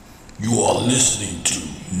You are listening to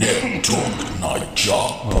Net Talk Niger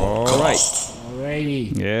All right. Podcast.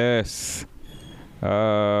 Alrighty. Yes.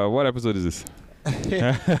 What episode is this?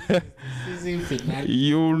 Season finale.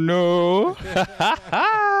 You know.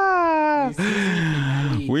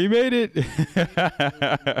 We made it.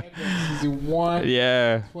 Season 1.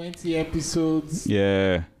 Yeah. 20 episodes.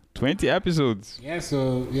 Yeah. 20 episodes.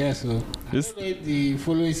 So I This- don't know if the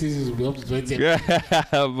following seasons will be up to 20 Yeah.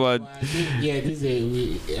 episodes. But I think, this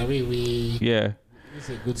is yeah. this is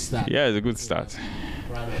a good start. Yeah, it's a good start.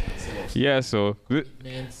 Proud of ourselves. Yeah, so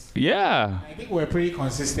Commitments. yeah. I think we're pretty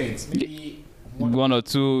consistent. Maybe One or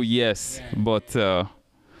two, yes. Yeah. But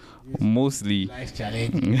mostly life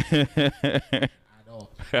challenge at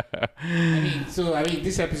all. I mean,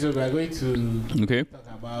 this episode we're going to okay. talk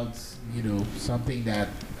about, something that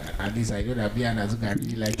at least I know that me and Azuka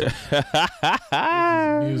really like.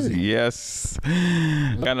 Music. Yes.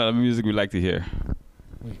 Kind of music we like to hear.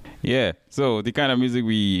 Wait. Yeah. So the kind of music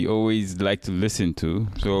we always like to listen to.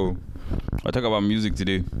 So I'll talk about music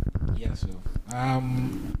today. Yeah, so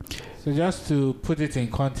just to put it in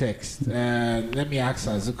context, let me ask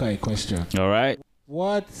Azuka a question. All right.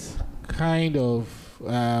 What kind of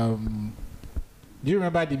do you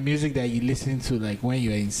remember the music that you listened to like when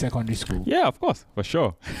you were in secondary school? Yeah, of course, for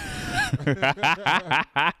sure.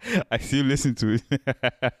 I still listen to it.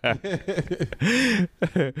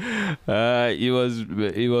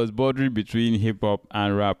 It was bordering between hip hop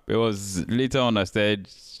and rap. It was later on I started,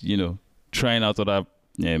 trying out other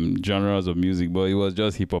genres of music, but it was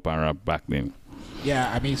just hip hop and rap back then.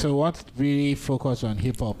 Yeah, I mean, so what really focus on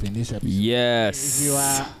hip hop in this episode? Yes. If you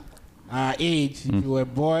are our age, if you were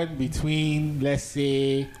born between, let's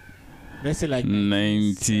say like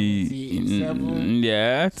 97,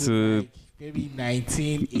 yeah, to like maybe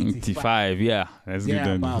 1985. 85, yeah, that's good.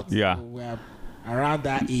 Thereabouts. Yeah. So we're around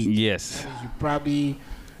that age. Yes. That means you probably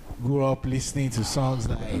grew up listening to songs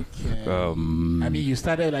like, I mean, you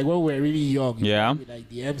started like when we were really young. You Yeah. started with, like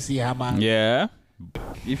the MC Hammer. Yeah.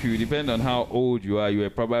 If you depend on how old you are, you were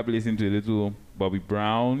probably listening to a little Bobby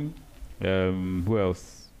Brown. Who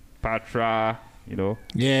else? Patra,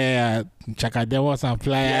 Yeah, Chakademos and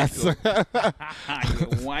Pliers. You're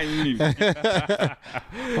whining.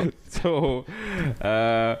 So,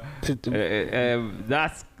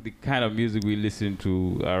 that's the kind of music we listen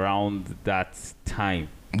to around that time.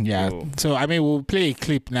 Yeah. So I mean, we'll play a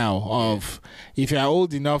clip now of if you are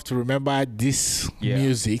old enough to remember this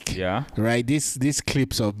music. Yeah. Right. These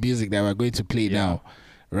clips of music that we're going to play now.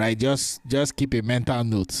 Right. Just keep a mental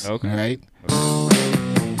note. Okay. Right.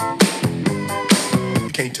 You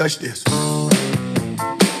can't touch this. You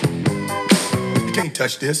can't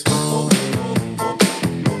touch this. You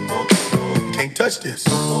can't touch this.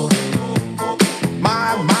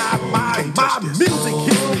 My music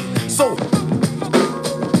hits me so.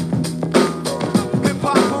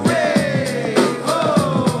 Hip-hop hooray! Ho!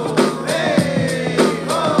 Hey!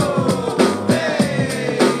 Ho!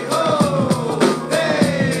 Hey! Ho!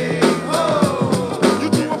 Hey! Ho! You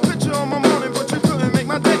drew a picture on my morning, but you couldn't make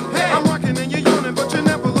my day. I'm rocking and you're yawning, but you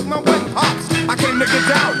never look my way. I came to get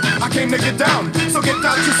down. I came to get down. So get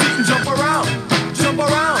out your seat and jump around. Jump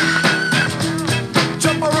around.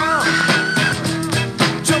 Jump around.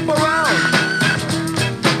 Jump around.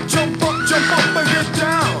 Jump up and get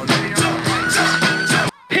down. Jump, jump, jump.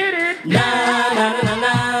 Hit it. Na na na na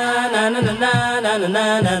na na na na na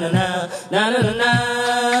na na na na na na na.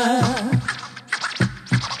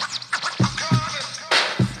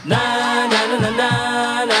 Na na na na na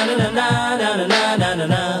na na na na na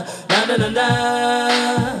na na na na.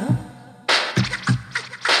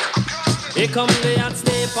 Here comes the hot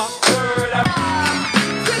stepper.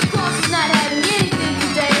 Chris Cross is not having anything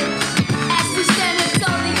today. As we stand and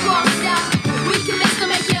totally crossed out, we can make them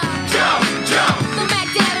make you Jump, jump, the Mac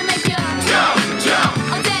Daddy make you jump, jump,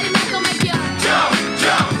 oh Daddy Mac will make you jump,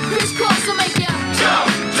 jump, Chris Cross will make you jump,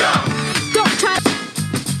 jump. don't try.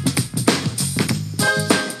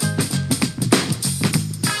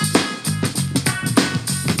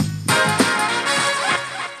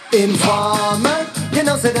 Informer,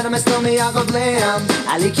 say that I'm a snowman, I go blam.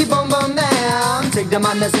 I like you boom boom bam. Take the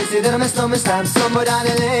man that say that I'm a snowman, stamp somewhere down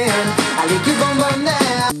the lane. I like you boom boom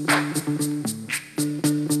bam.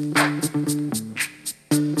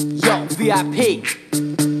 Yo, VIP.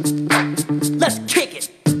 Let's kick it.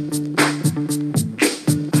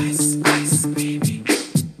 Ice, ice, baby.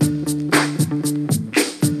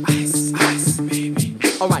 Ice, ice, baby.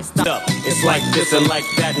 Alright, stop. It's like this and like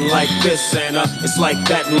that and like this and it's like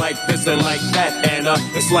that and like this and like that and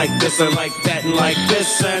it's like this and like that and like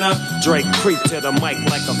this and Drake creep to the mic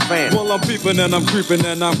like a fan. Well, I'm peeping and I'm creeping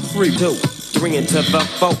and I'm free too. agreeing to the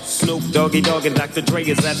folk. Snoop Doggy Dogg and Dr. Dre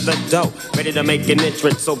is at the door, ready to make an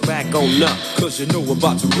entrance, so back on up. Cause you know we're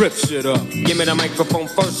about to rip shit up. Give me the microphone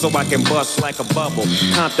first so I can bust like a bubble.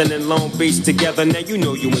 Compton and Long Beach together, now you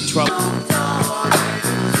know you in trouble.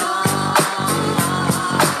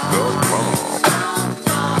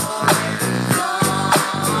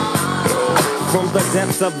 From the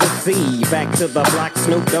depths of the sea, back to the block,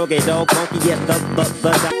 Snoop Doggy Dogg, funky, yes,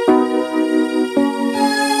 the.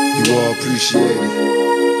 You all appreciate it.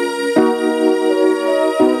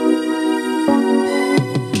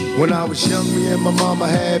 When I was young, me and my mama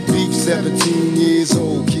had beef, 17 years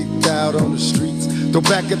old, kicked out on the streets. Though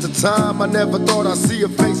back at the time, I never thought I'd see her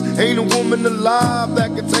face. Ain't a woman alive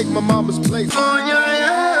that could take my mama's place. Oh, yeah,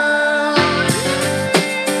 yeah.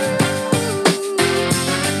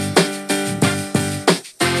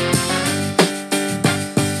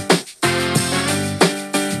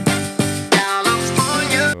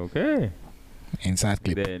 Okay. Inside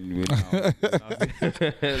clip. Then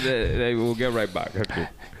we'll get right back. Okay.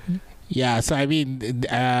 Yeah, so I mean,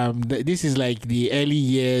 this is like the early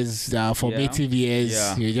years, formative years.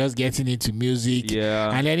 Yeah. You're just getting into music.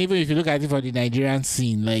 Yeah. And then even if you look at it from the Nigerian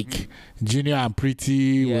scene, like Junior and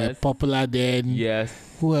Pretty were Yes. popular then. Yes.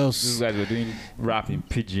 Who These else? guys were doing rap in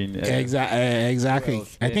pidgin. Exactly.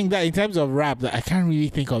 else? I think that in terms of rap, I can't really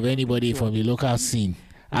think of anybody from the local scene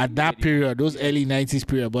at that period, those early 90s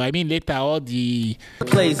period. But I mean, later, all the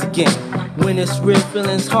Plays again. When it's real,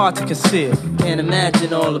 feeling's hard to conceal. Can't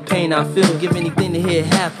imagine all the pain I feel. Give anything to hear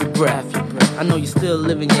half your breath. I know you're still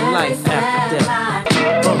living your life after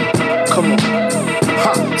death. Come on.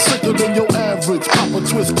 Ha, sicker than your average. Pop a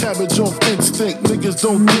twist cabbage off instinct. Niggas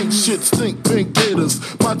don't think shit stink. Pink gators.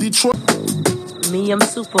 My Detroit. Me, I'm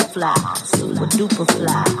super fly. Super duper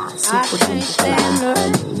fly. Super duper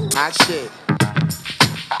fly. Hot shit.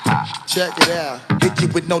 Check it out. Hit you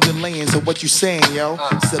with no delaying, so what you saying, yo?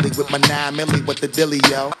 Silly with my 9 milli, what the dilly,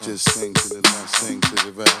 yo? Just sing to the left, sing to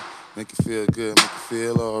the right. Make it feel good, make it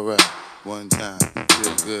feel alright. One time,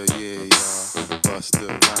 feel good, yeah, y'all. Bust the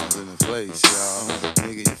rhymes in the place, y'all.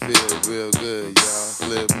 Nigga, you feel real good, y'all.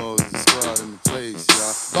 Flip Moses squad in the place,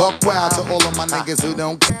 y'all. Buck wild to all of my niggas who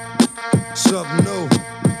don't. Something new.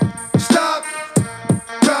 Stop,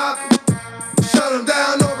 drop, shut them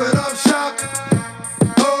down, open up shop.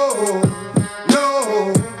 Oh,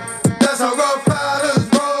 no, that's how Rough Riders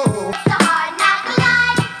roll. It's a hard knock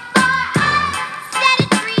life for us. Steady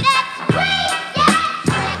treated, we get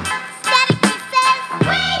tricked. Steady kisses,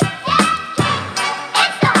 we get kicked.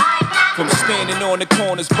 It's the hard knock. From standing on the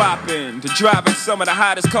corners bopping to driving some of the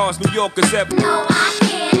hottest cars New Yorkers ever. No, I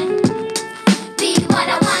can be what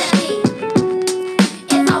I wanna be.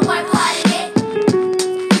 If I work hard at it,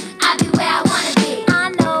 I'll be where I wanna be. I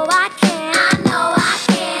know I can. I know I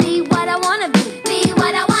can be what I wanna be. Be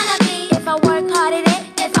what I wanna be. If I work hard at it,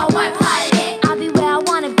 if I work hard at it, I'll be where I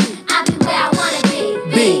wanna be. I'll be where I wanna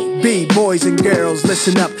be. Be boys and girls,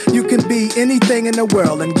 listen up. You can be anything in the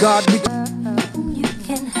world, and God be. You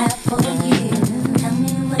can have for a year. Tell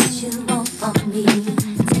me what you want from me.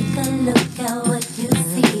 Take a look at what you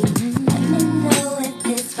see. Let me know if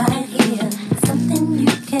it's right here. Something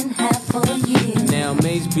you can have for a year. Now,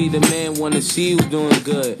 Mace be the man, wanna see you doing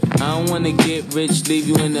good. I don't wanna get rich, leave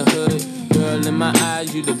you in the hood. Girl, in my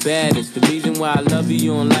eyes, you the baddest. The reason why I love you,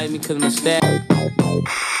 you don't like me cause my stat.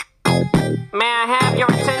 May I have your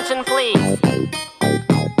attention, please?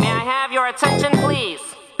 May I have your attention, please?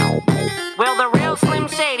 Will the real Slim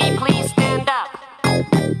Shady please stand up?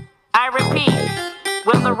 I repeat,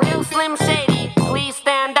 will the real Slim Shady please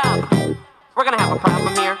stand up? We're gonna have a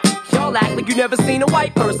problem here. Y'all act like you never seen a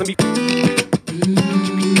white person before.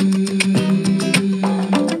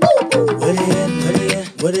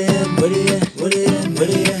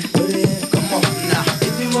 Come on now.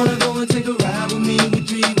 If you wanna go and take a ride with me, we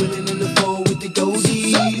three willing in the four with the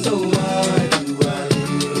dozies. Oh, why do I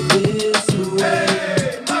live this way?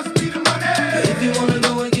 Must be the money. If you wanna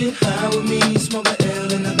go and get high with me, smoke a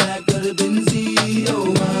L in the back of the Benzie.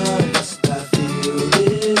 Oh, why must I feel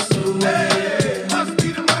this way? Must be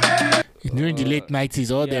the money. during the late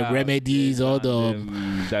 90s, all the remedies, all the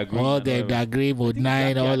Dagrim, Mode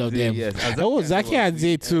 9, all of them. Yes. Oh, Zaki and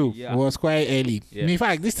Zay too was quite early. Yeah. In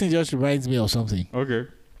fact, this thing just reminds me of something. Okay.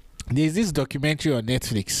 There's this documentary on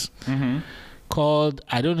Netflix called,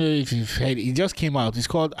 I don't know if you've heard it just came out. It's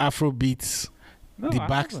called Afrobeats. The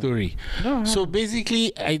backstory. So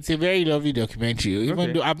basically, it's a very lovely documentary.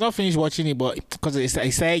 Even though I've not finished watching it, but because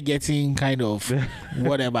I started getting kind of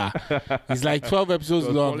whatever. It's like 12 episodes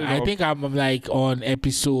long. I think I'm like on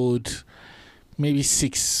episode maybe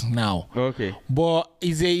 6 now. Okay. But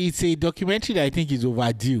it's a documentary that I think is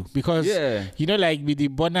overdue because you know, like with the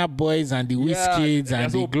Burna Boys and the Wizkids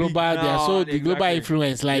and the global, they are so the global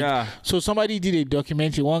influence. Like so, somebody did a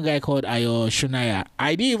documentary. One guy called Ayo Shunaya.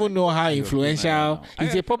 I didn't even know how influential.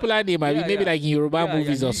 It's a popular name. Maybe like in Yoruba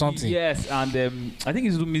movies or something. Yes, and I think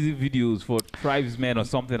he's doing music videos for Tribesmen or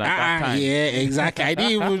something at that time. Yeah, exactly. I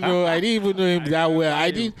didn't even know him that well. I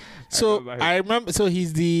didn't. So I remember. So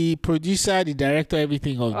he's the producer, the director,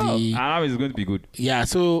 everything of the. And it's going to be good. Yeah.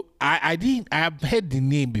 So I didn't. I've heard the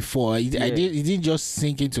name before. It didn't just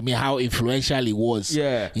sink into me how influential it was.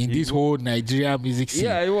 In this whole Nigerian music scene.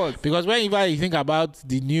 Yeah, it was. Because whenever you think about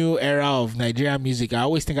the new era of Nigerian music, I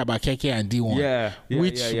always think about Keke and D1.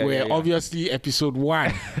 Which were obviously episode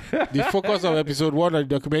 1. The focus of episode 1 of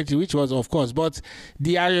the documentary, which was of course, but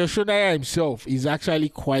the Ayo Shunaya himself is actually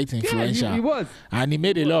quite influential. Yeah, he was. And he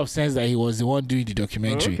made a lot of sense that he was the one doing the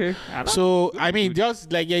documentary. Okay. So I mean,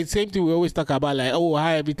 just like the same thing we always talk about, like how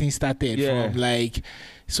everything started from like.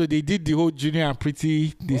 So they did the whole Junior and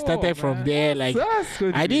Pretty. They started from there. Like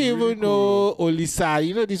I didn't even know Olisa.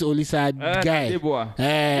 You know this Olisa guy,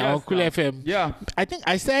 Uncle FM. Yeah. I think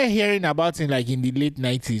I started hearing about him like in the late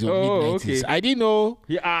 90s or mid 90s. Okay. I didn't know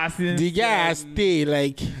the guy stayed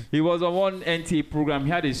like he was on one NTA program.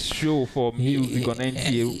 He had a show for music on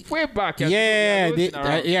NTA way back.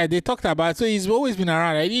 They talked about. So he's always been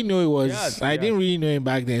around. I didn't know it was. I didn't really know him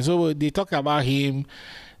back then. So they talked about him.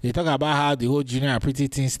 They talk about how the whole Junior and Pretty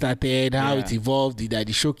thing started, how it evolved, the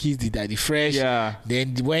Daddy Showcase, the Daddy Fresh.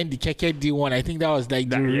 Then when the Keke D1, I think that was like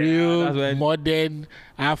the real modern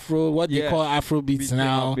Afro, what they call Afro beats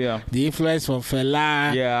now. The influence from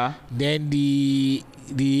Fela. Then the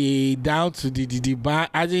down to the band,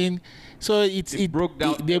 as in. So it broke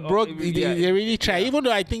down. They really tried. Even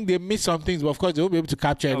though I think they missed some things, but of course they won't be able to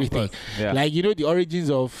capture everything. Like you know the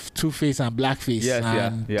origins of Two-Face and Blackface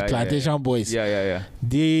and Plantation Boys.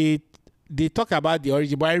 They talk about the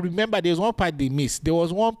origin, but I remember there was one part they missed. There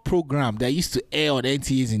was one program that used to air on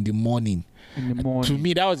NTAs in the morning. To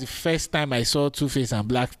me, that was the first time I saw Two-Face and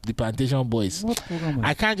the Plantation Boys. What program was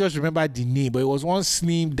I can't just remember the name, but it was one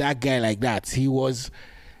slim dark guy like that. He was.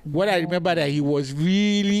 What I remember that he was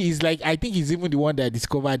really is like I think he's even the one that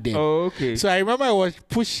discovered them. Oh, okay. So I remember I was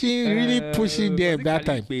pushing them that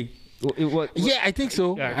time. I think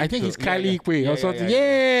so. I think it's Kali Ikwe or something.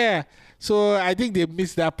 Yeah. So I think they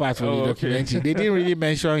missed that part from the documentary. They didn't really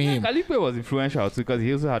mention him. Kali Ikwe was influential too because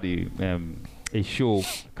he also had a show.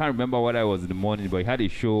 Can't remember what I was in the morning, but he had a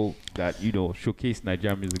show that showcased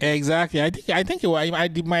Nigerian music. Exactly. I think it was. I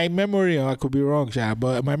did my memory. I could be wrong,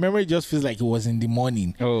 but my memory just feels like it was in the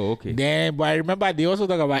morning. Oh, okay. Then, but I remember they also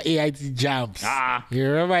talk about AIT jams. You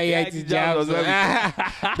remember AIT jams?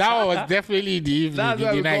 That one was definitely the evening,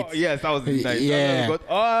 the night. Yes, that was the night. Yeah, got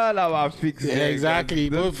all our fixed. Exactly.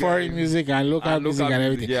 Both foreign music and local music and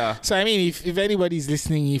everything. Yeah. So I mean, if anybody's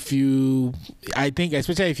listening, I think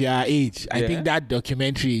especially if you are our age, I think that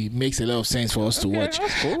documentary makes a lot of sense for us to watch.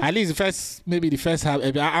 Cool. At least the first half.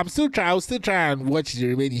 I'll still try and watch the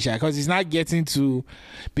remaining share because it's not getting to,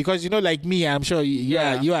 because like me, I'm sure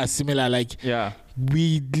you are similar. Like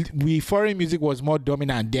we foreign music was more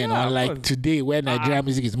dominant then, unlike today where Nigerian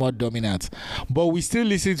music is more dominant. But we still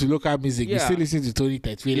listen to local music. We still listen to Tony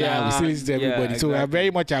Tetfila. We still listen to everybody. Exactly. So we are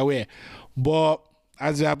very much aware. But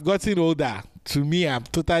as we have gotten older, to me, I'm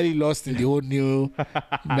totally lost in the whole new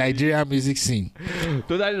Nigerian music scene.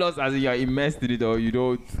 Totally lost, as in you're immersed in it, or you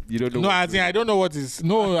don't know. No, as in I don't know what is.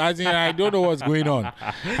 No, as in I don't know what's going on.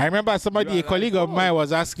 I remember a colleague of mine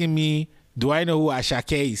was asking me, do I know who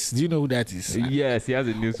Ashake is? Do you know who that is? Yes, he has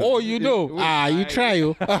a new song. Oh, you know? You try,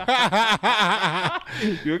 you.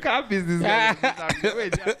 You can't miss this guy.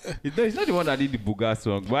 He's not the one that did the Buga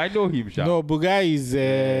song, but I know him, Sha. No, Buga is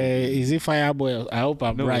he Fireboy? I hope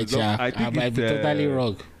I'm right, Sha. I might be totally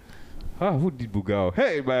wrong. Who did Buga?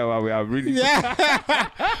 Hey, by the way, we are really.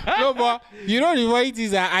 No, but you know the point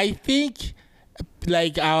is that I think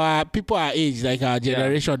like our people our age, like our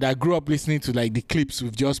generation that grew up listening to like the clips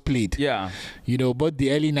we've just played. Both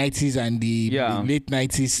the early 90s and the late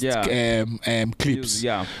 90s clips.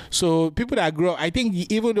 So people that grew up, I think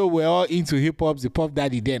even though we're all into hip hop, the Puff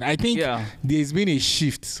Daddy then, I think there's been a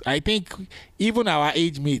shift. I think even our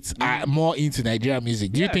age mates are more into Nigerian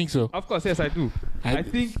music. Do you think so? Of course, yes, I do. I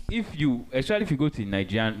think if you go to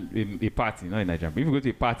Nigerian, a party, not in Nigeria, but if you go to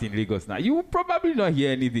a party in Lagos now, you will probably not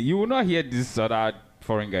hear anything. You will not hear this other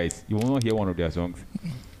foreign guys. You will not hear one of their songs.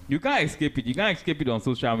 You can't escape it. You can't escape it on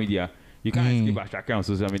social media. You can't escape Ashake on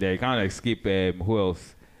social media. You can't escape who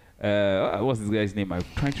else? What's this guy's name? I'm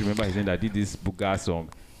trying to remember his name that did this Buga song.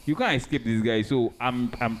 You can't escape this guy. So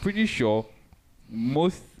I'm pretty sure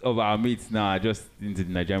most of our mates now are just into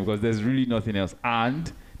the Nigerian because there's really nothing else.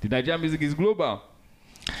 And the Nigerian music is global.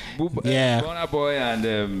 Burna Boy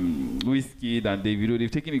and Wizkid and Davido,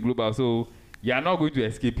 they've taken it global. So you are not going to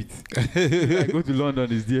escape it. Like, go to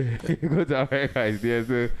London is there. Go to America is there.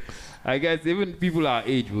 So I guess even people our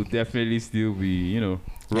age will definitely still be,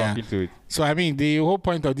 rocking to it. So I mean, the whole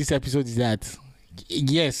point of this episode is that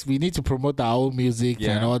yes, we need to promote our own music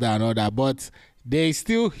and all that, but there is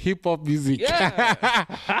still hip hop music.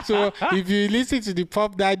 So if you listen to the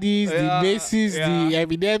Pop Daddies, the Macy's, the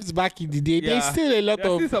Eminems back in the day, there's still a lot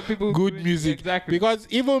of good music. Exactly. Because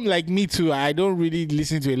even like me too, I don't really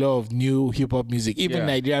listen to a lot of new hip hop music, even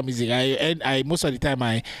Nigerian music. I most of the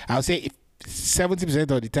time I'll say 70%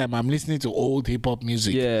 of the time I'm listening to old hip hop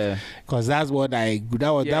music. Because that's what those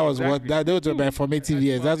were my formative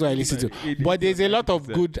years. That's what I listen to. But there's a lot of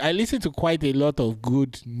good. I listen to quite a lot of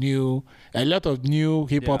new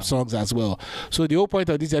hip hop songs as well. So the whole point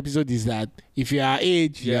of this episode is that if you are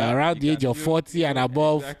you're around the age of 40 and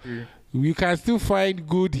above. You can still find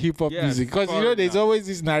good hip hop music because there's always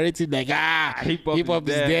this narrative like hip hop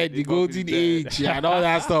is dead, the golden age and all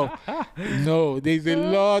that stuff. No, there's a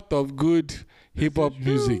lot of good hip hop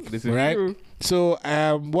music, right? So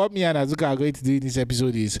what me and Azuka are going to do in this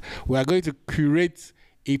episode is we are going to curate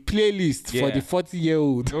a playlist for the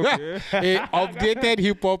 40-year-old, a updated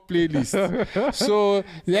hip hop playlist. So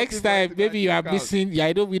next time, maybe you are missing.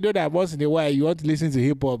 We know that once in a while you want to listen to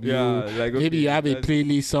hip hop. Maybe you have a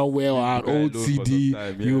playlist somewhere or an old CD.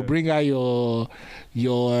 You bring out your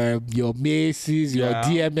Macy's, your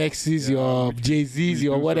DMX's, your Jay-Z's,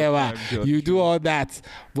 your whatever. You do all that.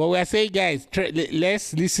 But we're saying, guys,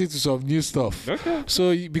 let's listen to some new stuff.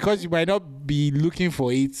 So because you might not be looking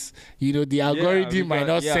for it, the algorithm might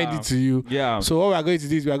not send it to you. So what we're going to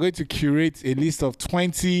do is we're going to curate a list of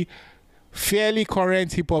 20 fairly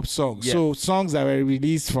current hip hop songs. So songs that were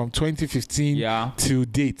released from 2015 to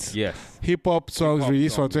date. Hip hop songs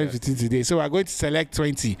released from 2015 to date. So we're going to select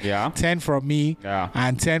 20. 10 from me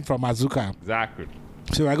and 10 from Azuka. Exactly.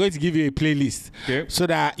 So we're going to give you a playlist so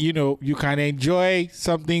that you can enjoy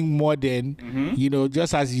something modern,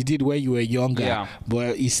 just as you did when you were younger.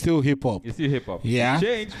 But it's still hip hop. It's still hip hop. Yeah. It's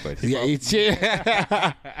changed, but it's changed.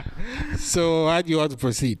 So how do you want to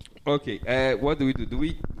proceed? Okay. What do we do? Do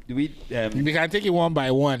we? We can take it one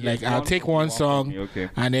by one. Like I'll take one song,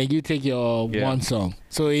 and then you take your one song.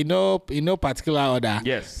 So in no particular order.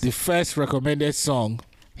 Yes. The first recommended song,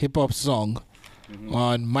 hip hop song,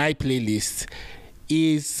 on my playlist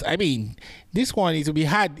is, this one, it will be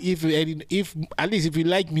hard if at least if you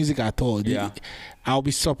like music at all. I'll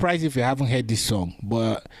be surprised if you haven't heard this song,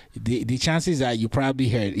 but the chances that you probably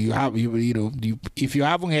heard, if you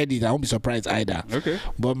haven't heard it, I won't be surprised either.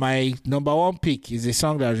 But my number one pick is a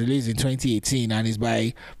song that was released in 2018 and is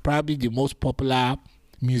by probably the most popular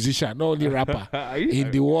musician, not only rapper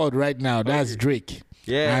in the world right now. That's Drake.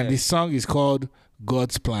 And the song is called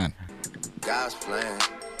God's Plan. God's plan.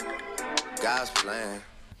 God's plan.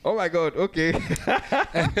 Oh my God! Okay.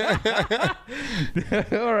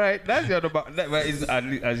 All right, that's your number. As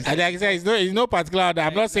I said, it's no particular order.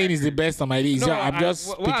 I'm not saying it's the best on my list. I'm just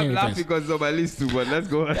picking I'm it. laughing because it's on my list too. But let's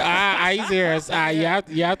go. Are you serious?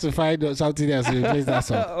 You have to find something else to replace that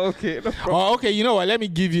song. Okay. No problem. Okay. You know what? Let me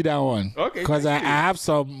give you that one. Okay. Because I have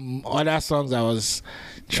some other songs I was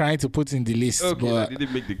trying to put in the list, but that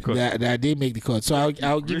didn't make the cut. That didn't make the cut. So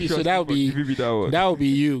I'll give you. So that will be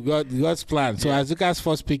you. God's Plan. So Azuka's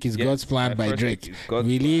first pick is God's Plan by Drake,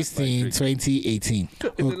 released in 2018.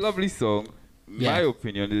 It's a lovely song. My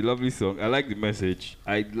opinion, it's a lovely song. I like the message.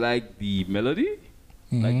 I like the melody.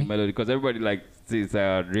 Like the melody because everybody says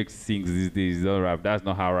Drake sings these days. It's not rap. That's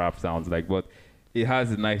not how rap sounds like. But it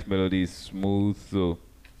has a nice melody, it's smooth. So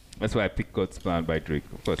that's why I picked God's Plan by Drake,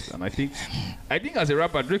 of course. And I think as a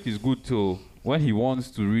rapper, Drake is good too. When he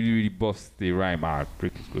wants to really, really bust the rhyme out,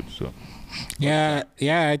 Drake is good. So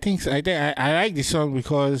I think I like the song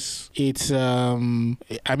because it's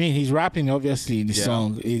he's rapping obviously in the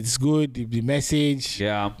song. It's good, the message,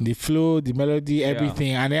 the flow, the melody,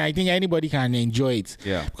 everything, and I think anybody can enjoy it.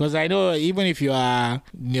 Because I know even if you are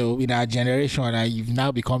in our generation and you've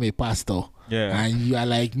now become a pastor. And you are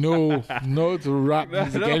like, no to rap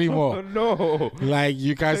music anymore. No. Like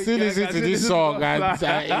you can still listen to this song and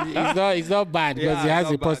it's not bad because it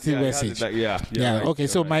has a positive message. Right. Okay,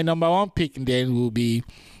 so my number one pick then will be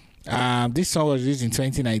This song was released in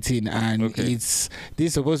 2019, and this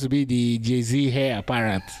is supposed to be the Jay-Z hair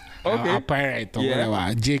apparent. Apparent or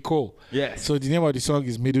whatever. J. Cole. Yes. So the name of the song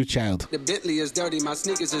is Middle Child. The Bentley is dirty, my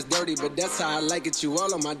sneakers is dirty, but that's how I like it. You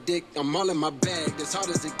all on my dick, I'm all in my bag. As hard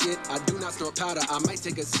as it get, I do not snort powder. I might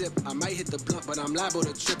take a sip, I might hit the blunt, but I'm liable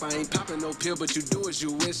to trip. I ain't popping no pill, but you do as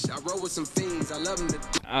you wish. I roll with some fiends, I love them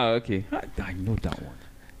to okay. I know that one.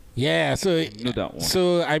 Yeah, so I know that one.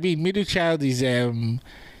 So I mean, Middle Child is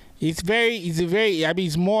it's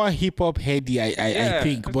more hip hop heady, I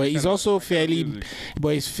think, but it's also fairly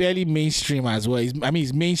mainstream as well.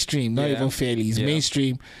 It's mainstream, not even fairly. It's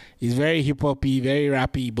mainstream. It's very hip hoppy, very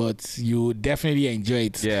rappy, but you definitely enjoy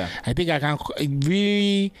it. Yeah, I think I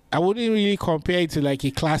wouldn't really compare it to like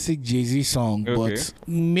a classic Jay-Z song, but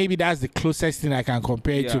maybe that's the closest thing I can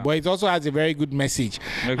compare it to. But it also has a very good message,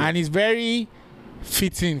 and it's very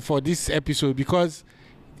fitting for this episode because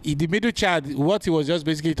the Middle Child, what he was just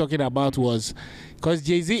basically talking about was because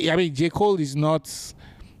J. Cole is not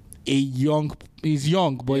he's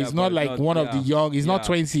young, but he's not like one of the young. He's not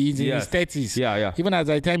 20, he's in his 30s. Yeah. Even at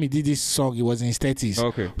the time he did this song, he was in his 30s.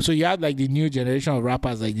 Okay. So you have like the new generation of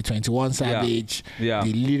rappers like the 21 Savage, the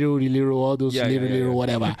little, all those little,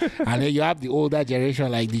 whatever. And then you have the older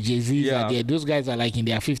generation like the Jay-Z's. Those guys are like in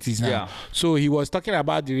their 50s now. Yeah. So he was talking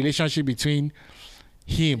about the relationship between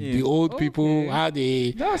him, the old people, how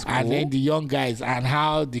they, and then the young guys, and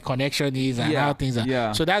how the connection is, and how things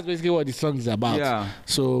are. So that's basically what the song is about.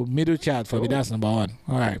 So Middle Child for me, that's number one.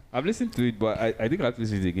 All right. I've listened to it, but I think I have to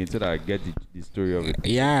listen to it again so that I get the story of it.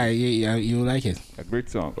 Yeah, you like it. A great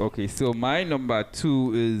song. Okay, so my number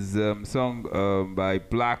two is song by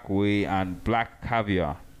Black Way and Black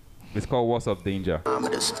Caviar. It's called What's Up Danger.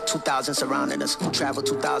 2,000 surrounding us. Travel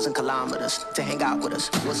 2,000 kilometers to hang out with us.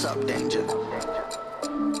 What's up, Danger?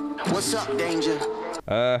 What's up, Danger?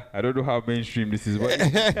 I don't know how mainstream this is, but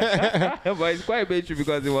it's quite mainstream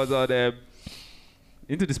because it was on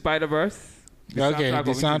Into the Spider-Verse. The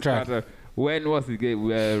soundtrack. When was the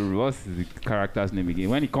game? What's the character's name again?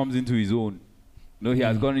 When he comes into his own. No, he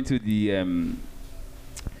has gone into the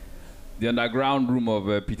underground room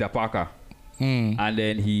of Peter Parker. And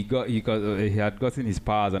then he had gotten his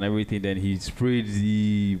powers and everything. Then he sprayed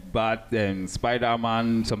the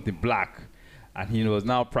Spider-Man something black, and he was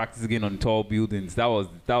now practicing on tall buildings. That was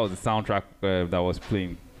the soundtrack that was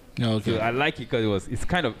playing. Okay. So I like it because it's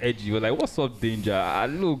kind of edgy. You're like, what's up, Danger?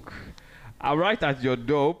 Look, I'm right at your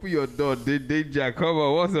door. Open your door, Danger. Come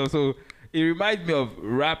on, what's up? So it reminds me of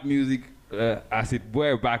rap music as it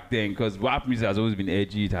were back then, because rap music has always been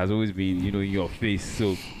edgy. It has always been, in your face.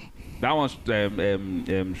 So that one's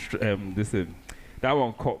that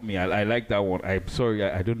one caught me. I like that one. I'm sorry,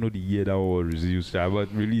 I don't know the year that one was released,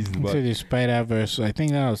 but released. Into the Spider-Verse, I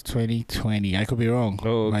think that was 2020. I could be wrong.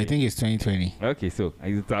 Oh, okay. I think it's 2020. Okay, so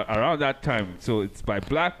it's around that time. So it's by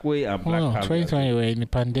Black Way and Black Caviar. 2020, we're in the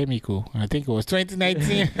pandemic. I think it was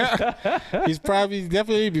 2019. It's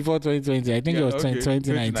definitely before 2020. I think it was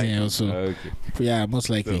 2019 also. Okay. Yeah, most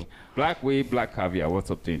likely. So, Black Way, Black Caviar.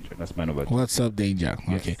 What's Up Danger? That's my number two. What's Up Danger?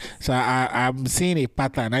 Yes. Okay. So I'm seeing a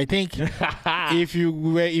pattern. I think if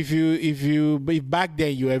back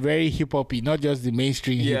then you were very hip hoppy, not just the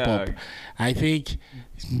mainstream hip hop. I think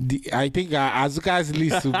Azuka's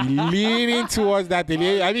list will be leaning towards that. I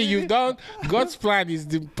mean, you've done God's Plan is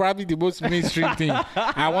probably the most mainstream thing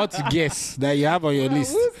I want to guess that you have on your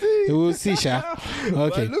list. We'll see, Sha.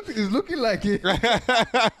 Okay. It's looking like it.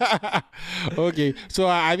 Okay. So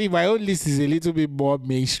I mean, my own list is a little bit more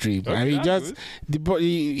mainstream. Okay, I mean, just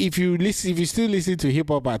if you still listen to hip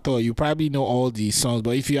hop at all, you probably know all the songs.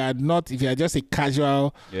 But if you are just a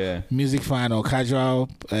casual music fan or casual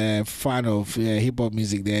fan of hip hop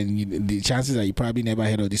music, then the chances are you probably never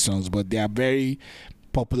heard of these songs. But they are very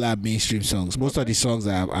popular mainstream songs. Most of the songs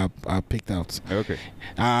are picked out. Okay.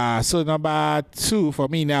 So number two for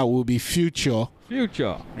me now will be Future.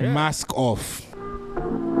 Mask Off.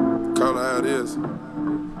 Call it how it is.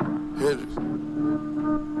 Hendrix.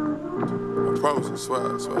 I promise you, swear.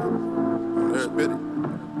 On everybody.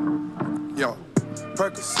 Yo,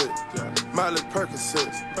 Percocet. Miley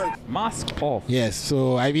Percocet. Mask Off. Yes,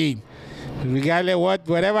 so I mean, regardless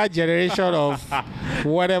whatever generation of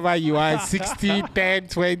whatever you are, 60, 10,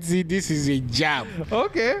 20, this is a jam.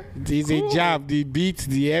 Okay. It's a jam. The beat,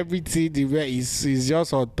 the everything, is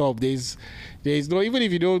just on top. there is no, even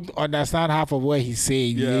if you don't understand half of what he's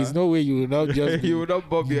saying, there is no way you will not just you will not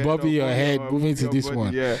bob your head moving to this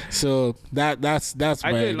one. Yeah. So that's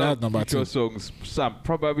I know that's number two. songs. So I'm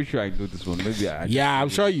probably sure I know this one. Maybe I'm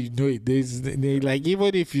sure you know it. Like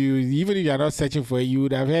even if you're not searching for it, you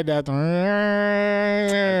would have heard that. I'm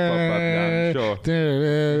sure.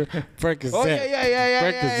 Percocet. Oh yeah.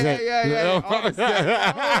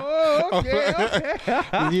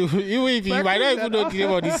 You might not even know the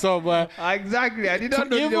name of the song, but exactly, I did not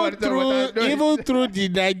know the name of the song. Even through the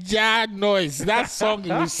Niger noise, that song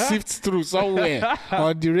will sift through somewhere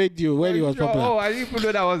on the radio when it was popular. Oh, I didn't even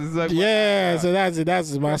know that was the song. Yeah, so that's it.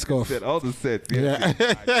 That's the mask off. All the sets. Yeah.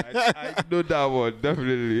 I know that one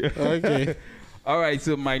definitely. Okay. All right,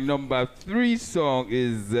 so my number 3 song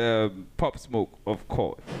is Pop Smoke, of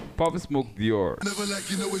course. Pop Smoke Dior. Never like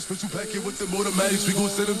you know it's special packet with the automatics. We gon'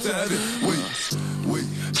 send them to heaven. Wait.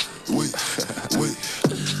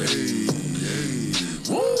 Hey.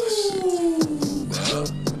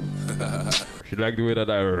 She like the way that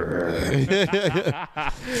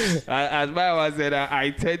as my was said, I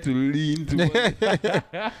tend to lean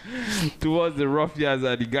towards the ruffians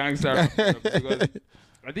and the gangsters because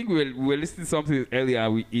I think we were listening to something earlier.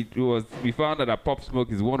 We found out that Pop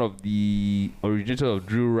Smoke is one of the originators of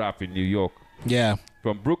drill rap in New York. Yeah,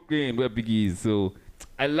 from Brooklyn, where Biggie is. So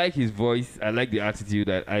I like his voice. I like the attitude.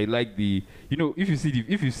 I like the if you've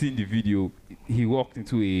seen the video, he walked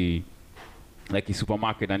into a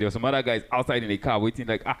supermarket and there were some other guys outside in a car waiting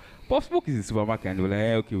Pop Smoke is in the supermarket and they were like,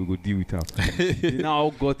 hey, okay, we'll go deal with him. They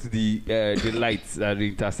now got to the lights at the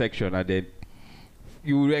intersection and then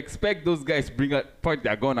you would expect those guys to point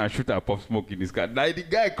their gun and shoot at Pop Smoke in his car. Now the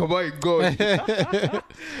guy come out and go. The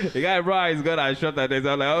guy brought his gun and shot at them.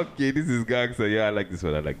 So I'm like, okay, this is gangster. Yeah, I like this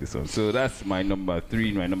one. So that's my number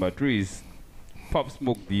 3. My number 3 is Pop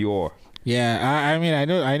Smoke Dior. Yeah, I mean, I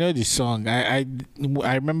know the song. I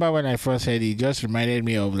remember when I first heard it, it just reminded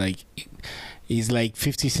me of he's like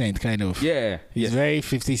 50 Cent kind of. Yeah. He's very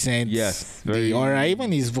 50 Cent. Yes. Or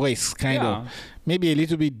even his voice kind of. Maybe a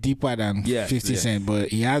little bit deeper than 50 Cent, but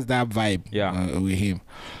he has that vibe with him.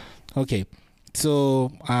 Okay.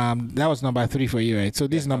 So that was number 3 for you, right? So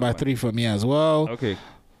this is number 3 for me as well. Okay.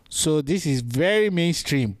 So this is very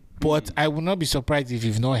mainstream, but I would not be surprised if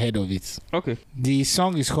you've not heard of it. Okay. The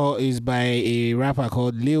song is by a rapper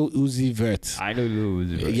called Lil Uzi Vert. I know Lil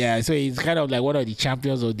Uzi Vert. Yeah, so he's kind of like one of the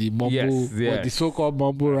champions of the mumble, or the so-called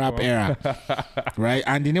mumble rap era, right?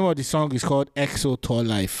 And the name of the song is called XO Tall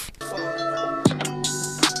Life.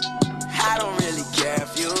 I don't really care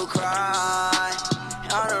if you cry.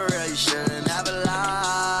 I don't really shouldn't have a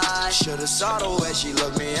lie. Should've saw the way she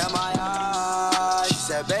looked me in my eyes. She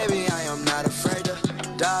said, baby, I am not afraid to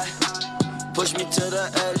die. Push me to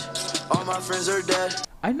the edge. All my friends are dead.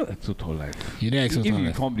 I know XO Tall Life. You know XO Tall Life. If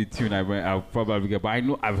you come the tune, I'll probably get. But I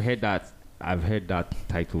know I've heard that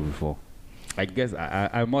title before. I guess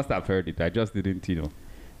I must have heard it. I just didn't,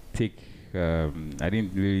 take. I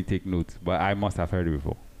didn't really take notes, but I must have heard it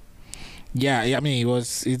before. Yeah, I mean it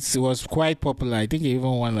was quite popular. I think it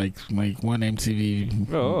even won like one MTV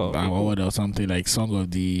award or something, like Song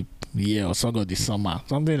of the Year or Song of the Summer,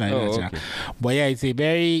 something like that. Okay. Yeah. But yeah, it's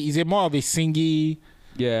a more of a singy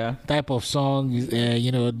type of song,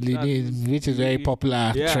 which is very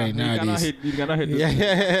popular trend nowadays. You cannot hit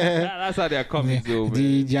that's how they are coming.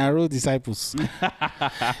 The Jaro disciples.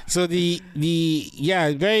 So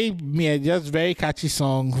just very catchy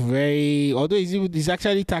song. Although it's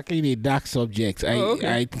actually tackling a dark subject.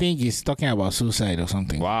 I think it's talking about suicide or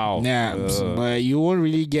something. Wow. Yeah, but you won't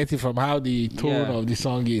really get it from how the tone of the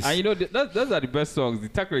song is. And those are the best songs. They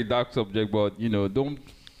tackle a dark subject, but don't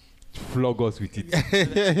flog us with it.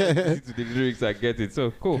 Listen to the lyrics and get it. So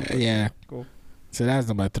cool. Yeah. Cool. So that's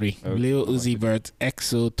number 3. Okay. Lil Uzi Vert,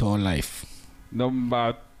 XO Tall Life.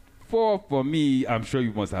 Number 4 for me, I'm sure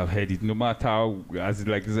you must have heard it. No matter how, as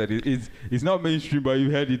like I said, it's not mainstream, but you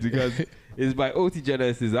heard it because it's by OT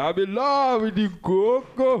Genesis. I'm in love with the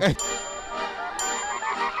coco.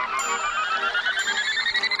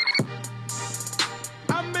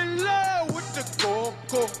 I'm in love with the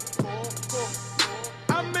coco.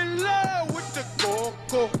 I'm in love with the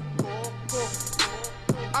coco.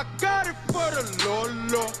 I got it for the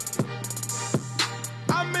Lolo.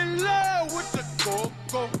 I'm in love with the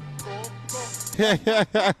coco.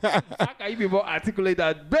 How can you be more articulate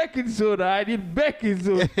that baking soda? I need baking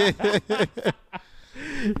soda.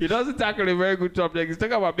 He doesn't tackle a very good subject. He's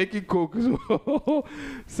talking about making coke. But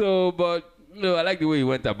I like the way he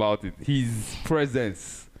went about it. His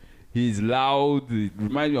presence. He's loud. It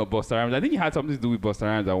reminds me of Busta Rhymes. I think he had something to do with Busta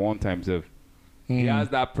Rhymes at one time. So He has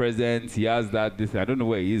that presence. He has that. This I don't know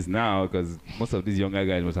where he is now because most of these younger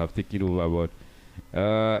guys must have taken over.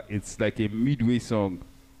 But it's like a midway song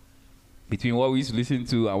between what we used to listen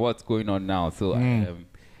to and what's going on now. So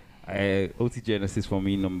OT Genesis for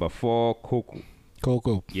me, number 4, Coco.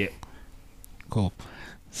 Coco. Yeah. Cool.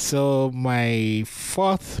 So my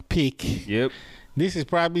 4th pick. Yep. This is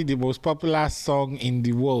probably the most popular song in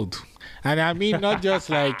the world, and I mean not just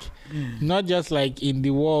like in the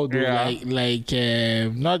world,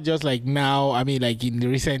 not just like now. I mean like in the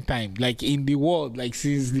recent time, like in the world, like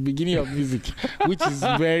since the beginning of music, which is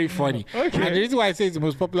very funny. Okay. And the reason why I say it's the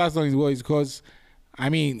most popular song in the world is because, I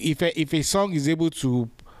mean, if a song is able to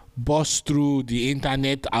bust through the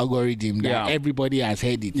internet algorithm that everybody has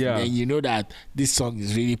heard it, then you know that this song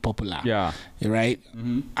is really popular. Yeah. Right?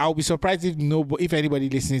 Mm-hmm. I'll be surprised if anybody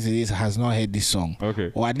listening to this has not heard this song.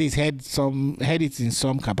 Okay. Or at least heard it in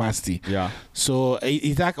some capacity. Yeah. So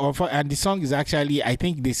and the song is actually, I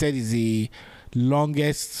think they said is the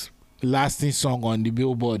longest lasting song on the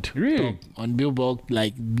Billboard. Really? On Billboard,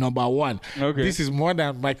 like number 1. Okay. This is more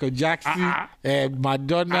than Michael Jackson,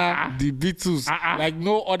 Madonna, the Beatles. Like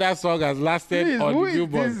no other song has lasted on the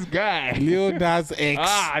Billboard. This guy? Lil Nas X.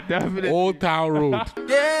 Definitely. Old Town Road.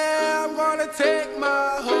 Yeah, I'm gonna take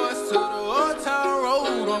my horse to the Old Town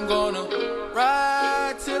Road. I'm gonna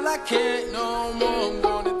ride till I can't no more. I'm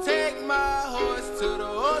gonna take my horse to the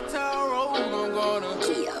Old Town Road. I'm gonna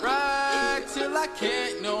ride till I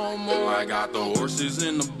can't no more. I got the horses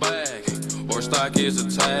in the back, horse stock is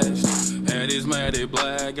attached, and it's matted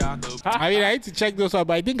black. Got the I mean, I need to check those out,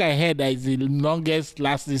 but I think I heard that it's the longest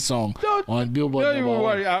lasting song on Billboard. Don't even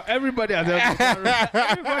worry. Everybody has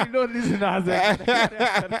everybody knows this has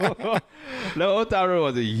The Old Town Road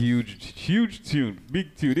was a huge tune,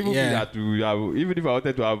 big tune. Even if I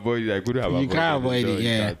wanted to avoid it, I couldn't have avoided it. You can't avoid it,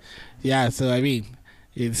 yeah. Yeah, so I mean,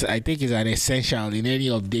 I think it's an essential in any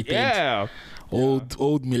updated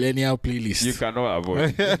old millennial playlist. You cannot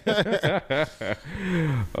avoid it.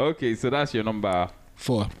 Okay, so that's your number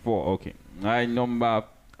 4. Okay. I'm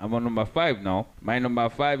on number 5 now. My number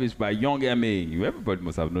 5 is by Young M.A. Everybody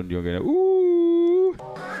must have known Young M.A. Ooh.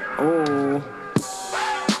 Oh.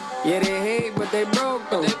 Yeah, they hate, but they broke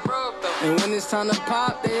though. And when it's time to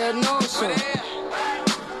pop, they had no show.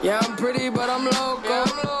 Yeah, I'm pretty, but I'm loco.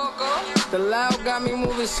 The loud got me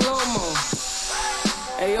moving slow-mo.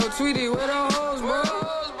 Hey, yo, Tweety, where the hoes, bro?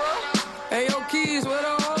 Hey, yo, Keys, where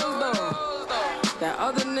the hoes, though? That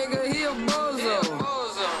other nigga, he a bozo.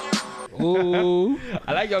 Oh,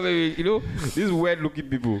 I like your baby. You know, these weird looking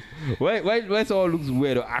people. When someone looks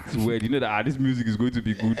weird or acts weird, you know that this music is going to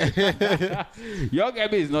be good. Young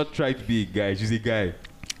Emma is not trying to be a guy. She's a guy.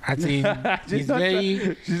 I think she's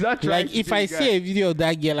not like if I see a video of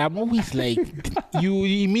that girl, I'm always like, you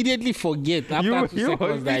immediately forget after 2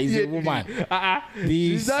 seconds that is a woman.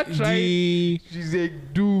 She's not trying. She's a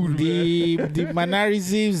dude. The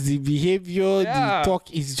mannerisms, the behavior, the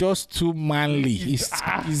talk is just too manly.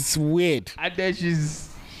 It's weird. And then she's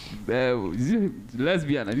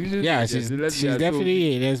lesbian. Yeah, she's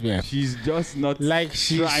definitely a lesbian. She's just not like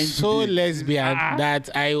she's so lesbian that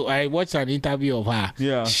I watched an interview of her.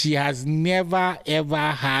 Yeah, she has never ever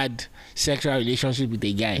had sexual relationship with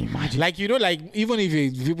a guy. Imagine. Like, you know, like even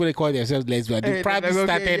if people they call themselves lesbian, they probably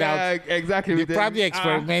started out exactly. They probably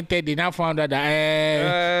experimented. They now found out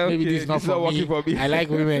that maybe this is not for me. I like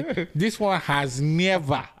women. This one has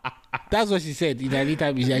never. That's what she said in an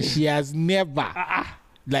interview. That she has never.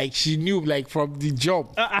 Like she knew, like from the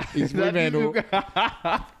jump, it's women.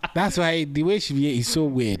 That's why the way she is so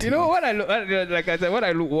weird. You know what I look like? I said when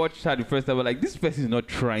I watched her the first time, I'm like, this person is not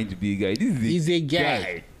trying to be a guy. This is a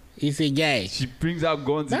guy. He's a guy. She brings out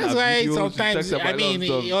guns. That's why sometimes I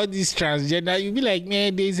mean all these transgender, you be like,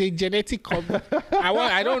 man, there's a genetic.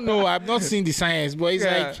 I don't know. I've not seen the science, but it's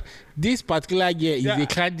like this particular girl is a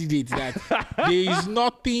candidate that there is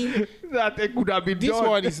nothing that it could have been this done.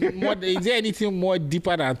 One is more. Is there anything more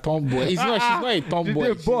deeper than tomboy? It's not. She's not a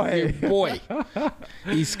tomboy. She's a boy.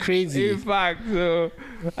 It's crazy. In fact,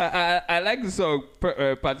 I like the song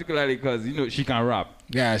particularly because you know she can rap.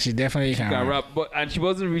 Yeah, she definitely can rap. And she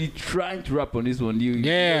wasn't really trying to rap on this one.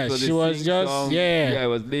 She was just song. Yeah, it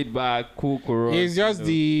was laid back, cool chorus. It's just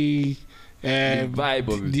the vibe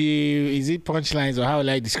of it. Is it punchlines or how will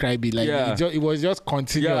I describe it? Like it was just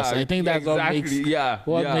continuous. I think that's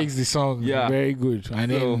what makes the song very good.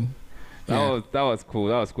 And then that was cool.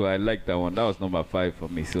 That was cool. I like that one. That was number 5 for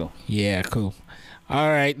me. So yeah, cool. All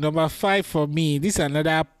right, number 5 for me. This is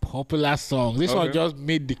another popular song. This one Okay. just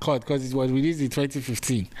made the cut because it was released in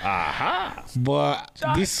 2015. Aha. But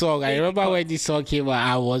this song, I remember when this song came out,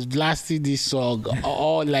 I was blasting this song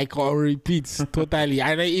all like on repeat, totally.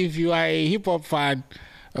 And if you are a hip hop fan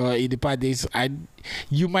in the past days,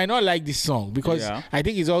 you might not like this song because Yeah. I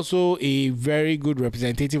think it's also a very good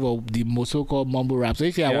representative of the so-called mumble rap. So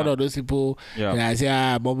if you are Yeah. one of those people Yeah. that say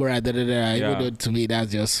mumble rap, even Yeah. though to me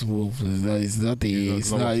that's just it's not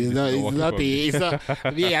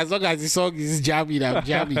yeah, as long as the song is jamming, I'm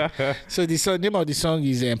jamming. So the name of the song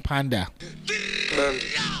is Panda.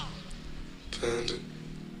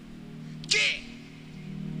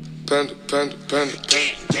 Panda, panda, panda, panda.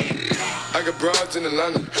 I got broads in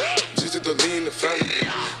Atlanta, just at the lean the family.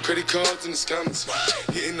 Credit cards in the scammers,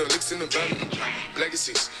 hitting the licks in the van.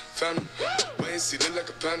 Legacies, family, wait and see, look like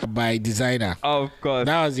a panda. By Designer. Of course.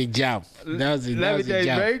 That was a jam. Let me tell you,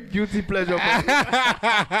 very guilty pleasure for me.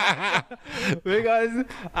 Because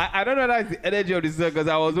I don't know that's the energy of the song because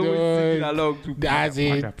I was always singing along to That's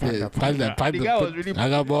it. Panda. The guy was really, I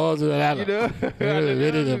got balls in the you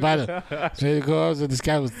know. the panda. Straight calls to the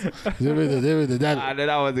scammers. And then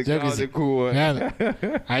that was a cool one.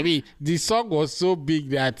 I mean, the song was so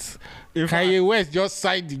big that Kanye West just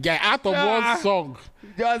signed the guy out of one song.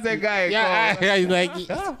 Just a guy. Yeah, it's like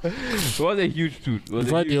it was a huge tune.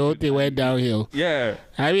 before the whole thing went downhill. Yeah.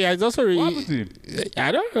 I mean, it's also really. What happened to him?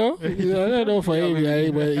 I don't know. I don't know for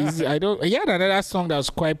him, but I don't. He had another song that was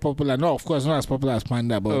quite popular. No, of course, not as popular as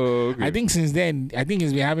Panda, but okay. I think since then, I think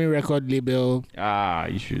he's been having record label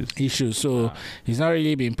issues. So he's not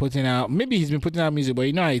really been putting out. Maybe he's been putting out music, but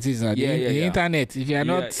you know how it is now. The internet. If you are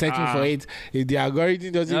not searching for it, if the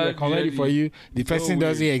algorithm doesn't recommend it for you, the person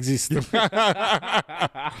doesn't exist.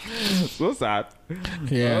 So sad.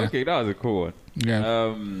 Yeah. Okay, that was a cool one.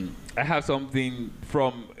 Yeah. I have something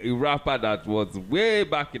from a rapper that was way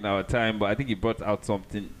back in our time, but I think he brought out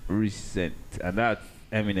something recent, and that's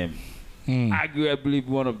Eminem. Arguably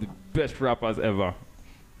one of the best rappers ever.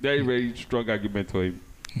 Very, very strong argument for him.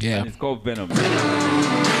 Yeah. And it's called Venom.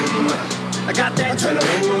 I got that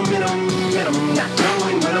adrenaline, not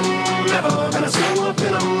knowing when I'm never gonna slow up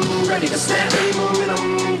and I'm ready to snap any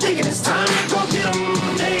momentum. Thinking it's time to go get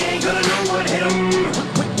 'em. They ain't gonna know what hit 'em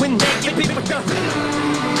when they get people with the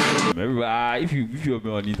If you have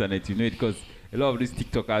been on the internet, you know it because a lot of these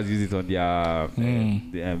TikTokers use it on their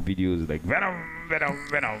videos like Venom.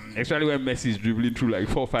 Especially when Messi is dribbling through like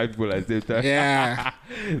 4 or 5 people at the same time. Yeah.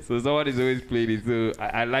 So someone is always playing it. So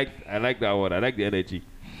I like that one. I like the energy.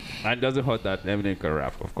 And it doesn't hurt that Eminem can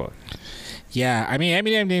rap, of course. Yeah, I mean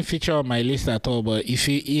Eminem didn't feature on my list at all, but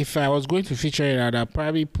if I was going to feature it, I'd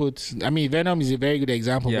probably put. I mean, Venom is a very good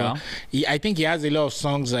example. Yeah. But I think he has a lot of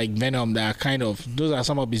songs like Venom that are kind of those are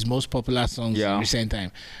some of his most popular songs in recent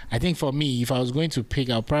time. I think for me, if I was going to pick,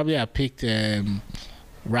 I'll probably have picked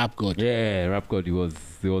Rap God. Yeah, Rap God. He was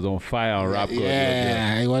on fire on Rap God.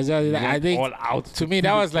 Yeah, it was. I think all out to me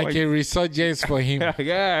that was like a resurgence for him.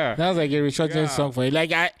 Yeah, that was like a resurgence song for him.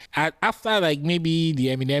 Like I after like maybe the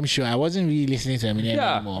Eminem show, I wasn't really listening to Eminem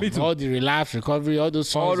anymore. Me too. All the Relapse, Recovery, all those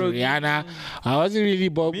songs with Rihanna, I wasn't really.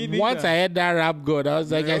 But once I heard that Rap God, I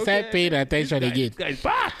was like, I started paying attention again. This guy's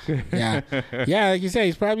back. Yeah, like you said,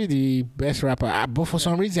 he's probably the best rapper. But for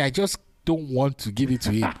some reason, I just don't want to give it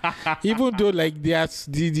to him, even though like there's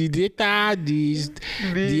the data,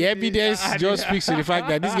 the evidence just speaks to the fact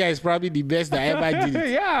that this guy is probably the best that ever did it.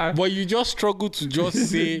 Yeah. But you just struggle to just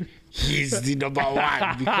say he's the number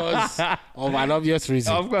one because of an obvious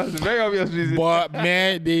reason. Of course, very obvious reason. But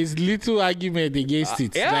man, there's little argument against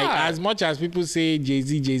it. Yeah. Like as much as people say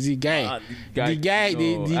Jay-Z guy, the guy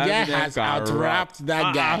has out-rapped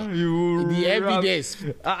that guy. The evidence.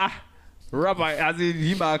 Rapper, as in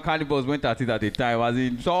him and Cannibals went at it at the time. As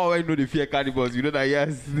in, someone when you know the fear Cannibals, you know that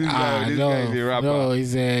yes, this guy is a rapper. No,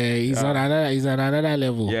 he's on another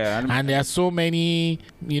level. Yeah, and there are so many,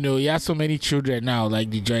 he has so many children now, like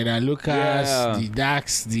the Jordan Lucas, the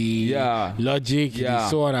Dax, the Logic, the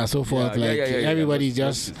so on and so forth. Everybody's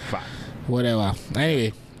just whatever.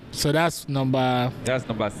 Anyway, so that's number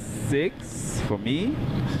 6 for me.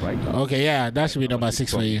 Right. Okay, yeah, that should be number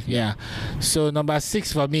 6 for you. Yeah. So number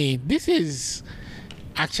 6 for me, this is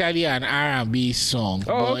actually an R&B song,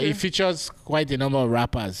 but it features quite a number of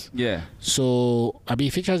rappers. Yeah. So it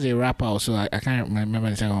features a rapper also. I can't remember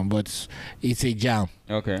the second one, but it's a jam.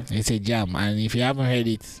 Okay. It's a jam, and if you haven't heard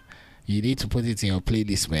it, You need to put it in your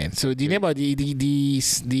playlist, man. So the name of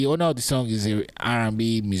the owner of the song is a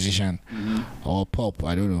R&B musician or pop,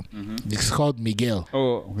 I don't know. It's called Miguel.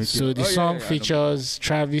 So the song features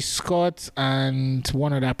Travis Scott and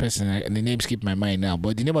one other person. The name skipped my mind now,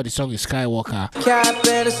 but the name of the song is Skywalker. Cap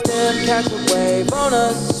and a stem, catch a wave on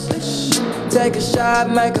us. Take a shot,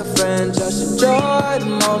 make a friend, just enjoy the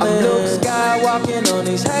moment. I'm Luke Skywalking on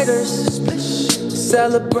these haters.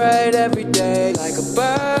 Celebrate every day like a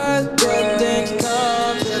birthday. Things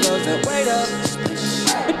come to those that wait up.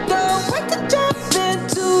 But don't wait to jump in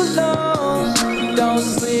too long. Don't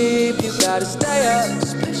sleep, you gotta stay up.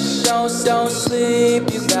 Don't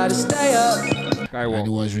sleep, you gotta stay up. And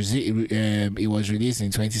it was released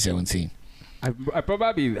in 2017. I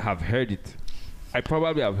probably have heard it.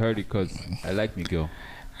 Because I like Miguel.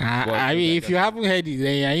 I mean, if you haven't heard it,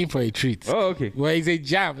 then you're in for a treat. Oh, okay. Well, it's a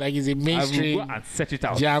jam, like it's a mainstream I will go and set it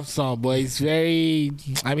out. Jam song, but it's very.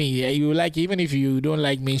 I mean, you like even if you don't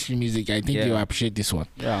like mainstream music, I think you'll appreciate this one.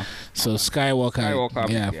 Yeah. So Skywalker,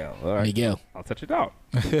 Miguel. All right. Miguel. I'll set it out.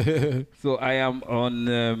 So I am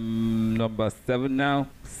on number 7 now.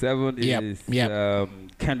 7 is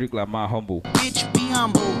Kendrick Lamar, Humble. Bitch, be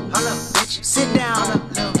humble. Holla, bitch. Sit down.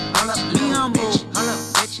 Holla, be humble. Holla,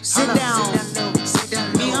 bitch. Sit down.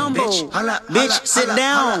 Be humble. Holla, bitch. Sit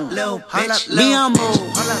down. Be humble.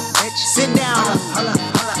 Holla, bitch. Sit down.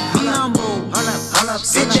 Be humble. Holla,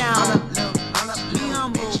 sit down. Be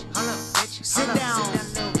humble. Holla, bitch. Sit down.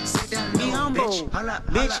 Be humble.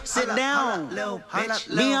 Bitch, sit down.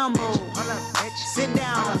 Be humble. Sit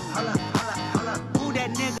down. Who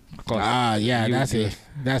that nigga?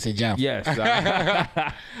 That's a jam. Yes.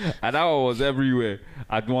 And that one was everywhere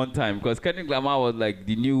at one time because Kendrick Lamar was like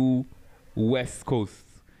the new West Coast.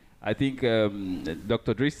 I think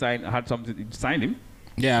Dr. Dre signed him. Signed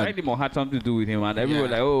him or had something to do with him, and everyone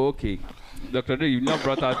was like, oh, okay. Dr. Dre, you've not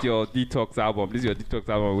brought out your Detox album. This is your Detox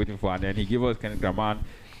album we're waiting for. And then he gave us Kendrick Lamar.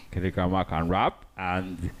 Kendrick Lamar can rap,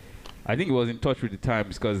 and I think he was in touch with the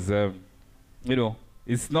times because,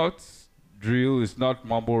 it's not drill, it's not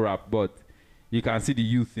mumble rap, but you can see the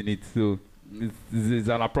youth in it. So it's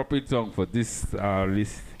an appropriate song for this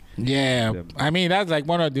list. Yeah, I mean that's like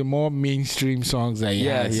one of the more mainstream songs that he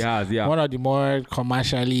has. He has. One of the more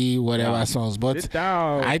commercially whatever songs. But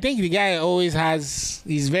I think the guy always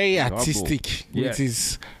he's very artistic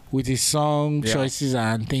with his song choices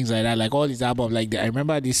and things like that. Like all his albums, like I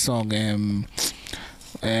remember this song,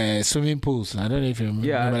 Swimming Pools. I don't know if you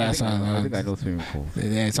remember that song. I think I know Swimming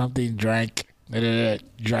Pools. Something drank,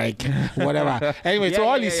 whatever. Anyway, so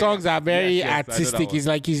all his songs are very artistic. It's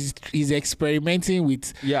like he's experimenting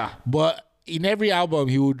with. But in every album,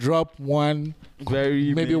 he will drop one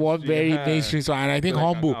very mainstream song, and I think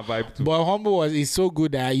Humble. But Humble is so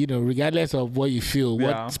good that regardless of what you feel,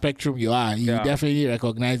 what spectrum you are, you definitely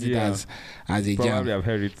recognize it as a jam. Probably I've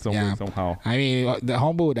heard it somehow. I mean, the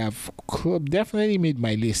Humble would have definitely made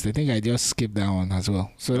my list. I think I just skipped that one as well.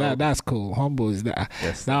 So that's cool. Humble is that.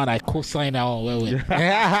 Yes. Now I co-sign that one well with.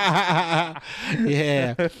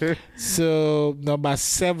 Yeah. So number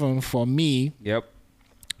 7 for me. Yep.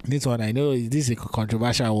 This one I know this is a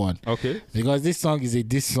controversial one. Okay. Because this song is a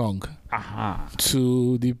diss song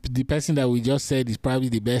to the person that we just said is probably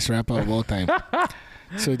the best rapper of all time.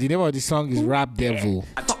 So the name of the song is Rap Devil.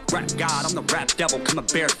 I thought rap God, I'm the rap devil. Coming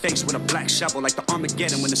bare face with a black shovel like the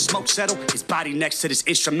Armageddon. When the smoke settle, his body next to this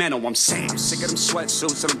instrumental. I'm saying, I'm sick of them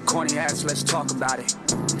sweatsuits and them corny hats. Let's talk about it.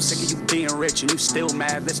 I'm sick of you being rich and you still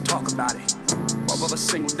mad. Let's talk about it. Both of us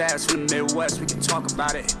single dads from the Midwest. We can talk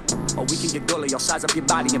about it. Or we can get gully. You'll size up your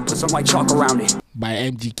body and put some white chalk around it. By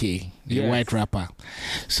MGK, the white rapper.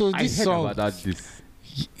 So this song.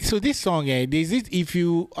 So this song, if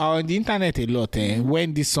you are on the internet a lot,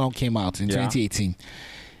 when this song came out in 2018,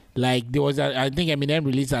 like there was, I think Eminem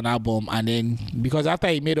released an album, and then because after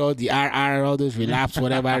he made all the all those relapse,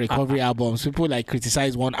 whatever recovery albums, people like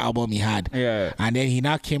criticized one album he had, and then he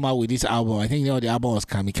now came out with this album. I think the album was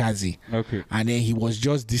Kamikaze, and then he was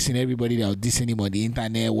just dissing everybody that was dissing him on the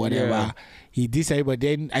internet, whatever. He dissed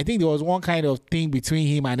everybody. Then I think there was one kind of thing between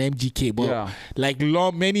him and MGK, but like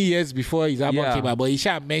many years before his album came out, but he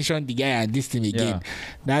should have mentioned the guy and dissed him again.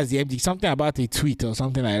 That's the MGK, something about a tweet or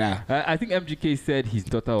something like that. I think MGK said his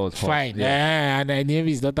daughter was hot. Fine, and I knew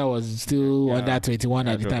his daughter was still under 21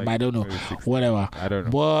 at the time. I don't know, whatever. I don't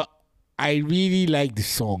know, but I really like the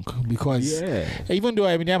song because even though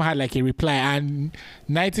Eminem had like a reply, and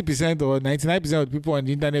 90% or 99% of the people on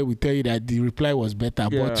the internet will tell you that the reply was better,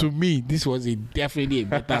 but to me this was definitely a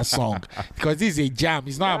better song because this is a jam.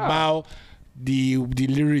 It's not about the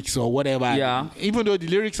lyrics or whatever. Even though the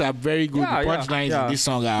lyrics are very good, the punchlines in this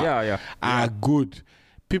song are good.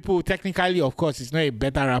 people technically, of course, it's not a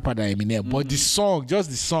better rapper than Eminem, but the song, just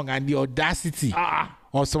the song and the audacity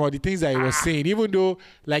of some of the things that he was saying, even though,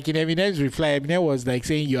 like in Eminem's reply, Eminem was like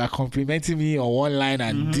saying, you are complimenting me on one line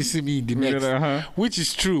and dissing me in the next, which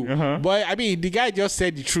is true. But I mean, the guy just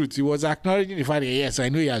said the truth. He was acknowledging the fact that, yes, I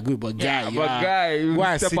know you are good, but guy, you go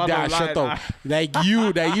and sit down, shut up. Like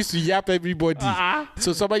you that used to yap everybody.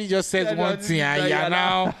 So somebody just says one thing and you are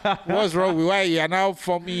now, what's wrong with why you are now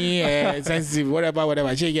funny, sensitive, whatever.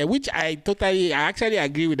 Which I actually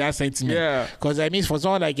agree with that sentiment. Because I mean, for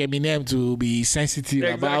someone like Eminem to be sensitive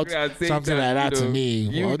about something like that to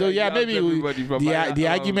me. Although, maybe the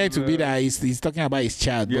argument would be that he's talking about his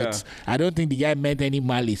child, but I don't think the guy meant any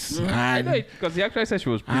malice. Because he actually said she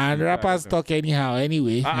was pretty. And rappers talk anyhow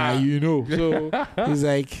anyway, So it's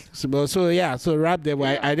like, so rap them.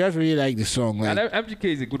 I just really like the song. Like, and MGK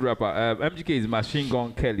is a good rapper. MGK is Machine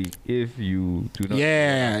Gun Kelly, if you do not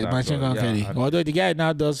know Machine Gun Kelly. Although the guy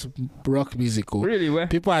now does rock music. Really? Where?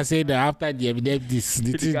 People are saying that after the Eminem the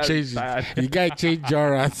thing changed. The guy changed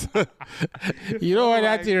genres. You know what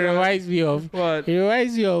that thing reminds me of? What? It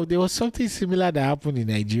reminds me of, there was something similar that happened in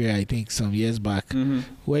Nigeria, I think, some years back,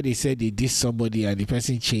 where they said they dissed somebody and the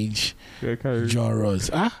person changed genres.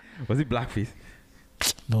 Was it blackface?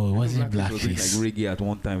 No, it wasn't blackface. Was like reggae at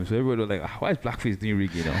one time, so everybody was like, why is blackface doing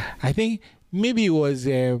reggae now? I think maybe it was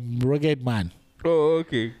Rugged Man. Oh,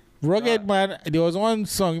 okay. Rugged Man, there was one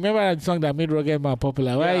song. Remember that song that made Rugged Man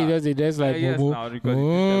popular? Why he does it dance like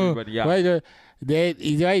why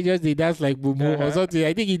he just dance like Bumu or something?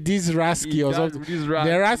 I think he did Rasky or something. The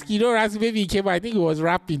Rasky, maybe he came out, I think he was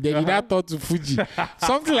rapping. Then he now turned to Fuji.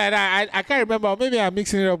 Something like that. I can't remember. Maybe I'm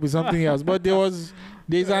mixing it up with something else. But there's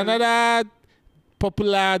another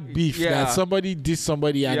popular beef that somebody did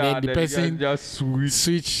somebody and then the person just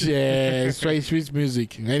switch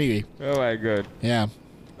music. Anyway. Oh my God. Yeah.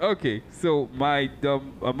 Okay, so I'm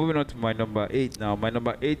moving on to my number 8 now. My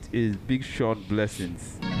number 8 is Big Sean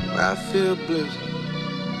Blessings. I feel blessed.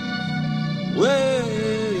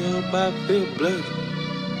 Way up, I feel blessed.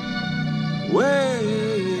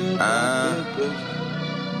 Way up, I feel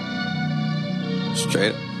blessed.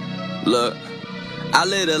 Straight up. Look, I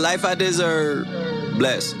live the life I deserve.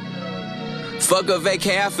 Blessed. Fuck a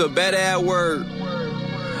vacay, I feel better at work.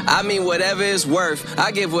 I mean whatever it's worth, I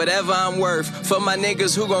give whatever I'm worth. For my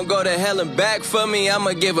niggas who gon' go to hell and back for me,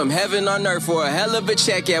 I'ma give them heaven on earth for a hell of a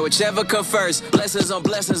check, whichever come first. Blessings on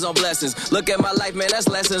blessings on blessings. Look at my life, man, that's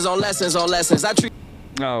lessons on lessons on lessons. I treat.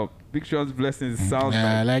 No, Big Sean's Blessings sounds like,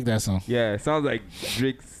 I like that song. Yeah, it sounds like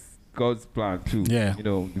Drake's God's Plan too. Yeah. You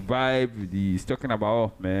know, the vibe, he's talking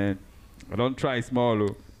about, man, I don't try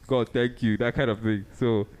small, God, thank you, that kind of thing.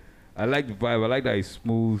 So I like the vibe, I like that it's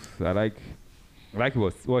smooth, I like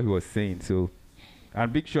what he was saying. So,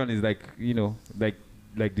 and Big Sean is like, you know, like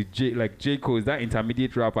J. Cole is that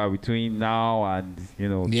intermediate rapper between now and, you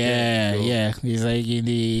know. Yeah. He's like in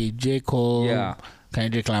the J. Cole,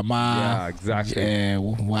 Kendrick Lamar,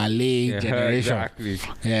 Wale generation. Exactly.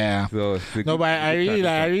 Yeah. So, no, but I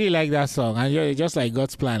really like that song. And just like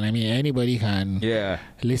God's Plan. I mean, anybody can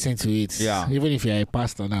listen to it. Yeah. Even if you're a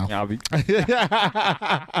pastor now.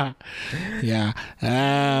 Yeah.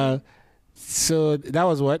 So that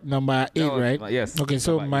was what, number 8, right? Yes. Okay,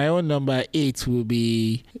 so my own number 8 will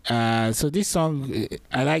be so this song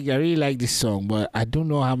I really like this song, but I don't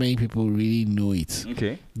know how many people really know it.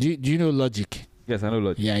 Okay. Do you know Logic? Yes, I know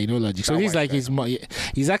Logic. Yeah, you know Logic. So this is like he's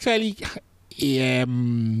actually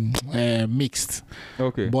mixed.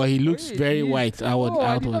 Okay. But he looks very white outward.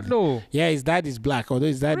 I did not know. Yeah, his dad is black. Although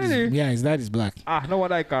his dad his dad is black. No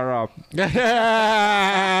one I can rap.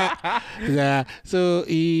 Yeah. So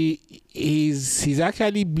he's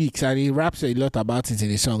actually mixed and he raps a lot about it in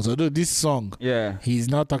his songs. Although this song, he's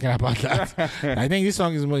not talking about that. I think this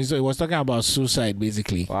song he was talking about suicide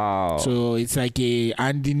basically. Wow. So it's like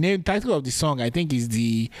and the title of the song I think is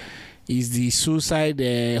the suicide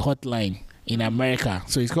hotline in America.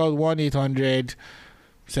 So it's called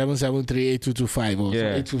 1-800-773-8225 or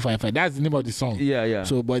 8255. That's the name of the song. Yeah.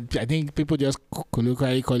 So, but I think people just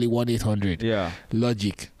colloquially call it 1-800. Yeah.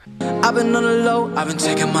 Logic. I've been on the low, I've been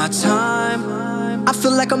taking my time. I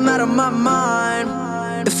feel like I'm out of my mind.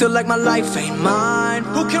 It feel like my life ain't mine.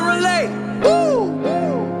 Who can relate? Woo!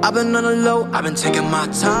 I've been on the low, I've been taking my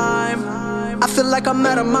time. I feel like I'm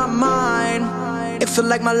out of my mind. It feel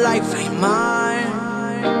like my life ain't mine.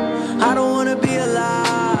 I don't wanna be alive.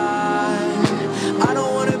 I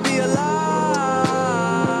don't wanna be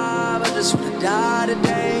alive. I just wanna die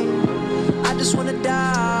today. I just wanna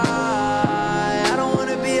die. I don't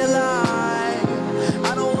wanna be alive.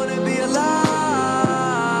 I don't wanna be alive.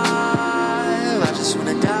 I just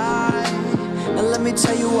wanna die. And let me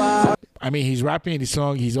tell you why. I mean, he's rapping in the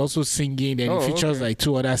song. He's also singing. Then he features like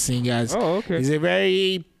 2 other singers. Oh, okay. It's a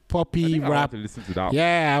very poppy I rap. want to listen to that.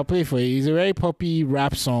 Yeah, I'll play for you. It's a very poppy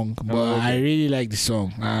rap song, but I really like the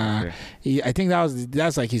song. I think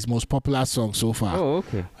that's like his most popular song so far. Oh,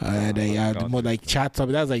 okay. The more like chat top.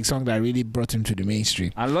 That's like a song that really brought him to the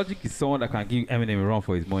mainstream. And Logic is someone that can give Eminem a run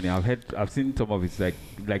for his money. I've seen some of his like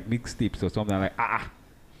mixtapes or something like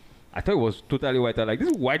I thought it was totally white. I'm like,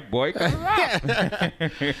 this white boy can rap.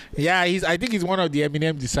 Yeah, I think he's one of the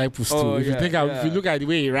Eminem disciples too. If you look at the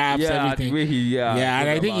way he raps, everything. The way he, and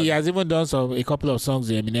I think he has even done a couple of songs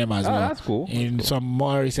with Eminem as well. That's cool. In some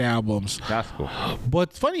more recent albums. That's cool.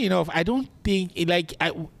 But funny enough, I don't think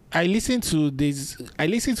I listened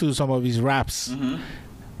to some of his raps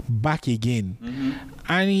back again.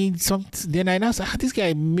 And then I now said, this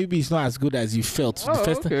guy maybe is not as good as you felt the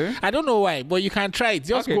first time. I don't know why, but you can try it.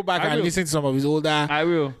 Just go back and listen to some of his older. I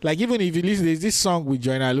will. Like even if you listen, there's this song with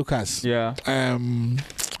Joyner Lucas. Yeah.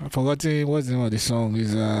 I've forgotten what's the name of the song.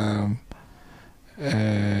 Is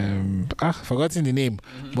forgotten the name,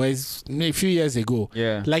 but it's a few years ago.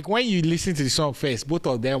 Yeah. Like when you listen to the song first, both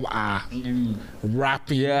of them are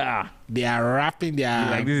rapping. Yeah. They are rapping. They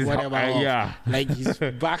are like this whatever. Like it's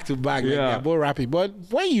back to back. Like they're both rapping. But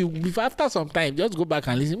when after some time, just go back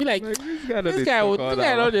and listen. Be like this guy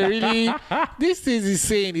not really. This thing he's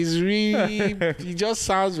saying is really. He just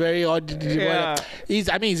sounds very ordinary. Yeah. He's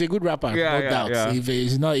a good rapper, no doubt. Yeah.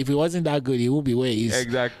 If he wasn't that good, he won't be where he is.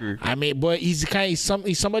 Exactly. I mean, but he's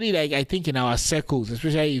somebody like I think in our circles,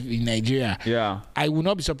 especially in Nigeria. Yeah. I would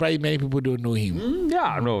not be surprised if many people don't know him.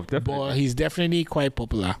 No, definitely. But he's definitely quite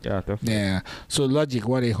popular. Yeah, definitely. Yeah. So Logic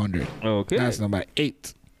 1-800. Okay. That's number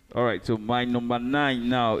 8. All right. So my number 9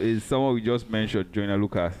 now is someone we just mentioned, Joyner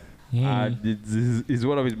Lucas. And this is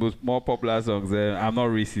one of his more popular songs. I'm not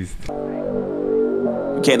racist.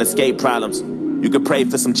 You can't escape problems. You can pray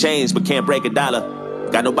for some change, but can't break a dollar.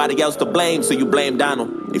 Got nobody else to blame, so you blame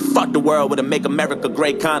Donald. They fucked the world with a Make America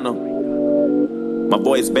Great condom. My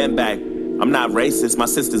boy's been back. I'm not racist. My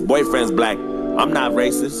sister's boyfriend's black. I'm not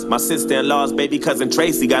racist. My sister-in-law's baby cousin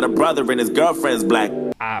Tracy got a brother and his girlfriend's black.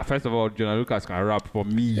 First of all, Joyner Lucas can rap. For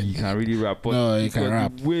me, he can really rap. But no, he can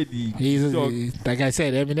rap. He's like I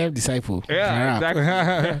said, Eminem disciple. Yeah,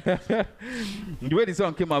 exactly. The way the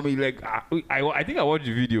song came out, like I think I watched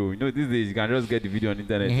the video. You know, these days you can just get the video on the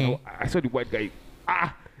internet. So I saw the white guy.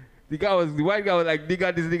 The white guy was like,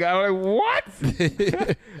 nigga, this nigga. I was like, what?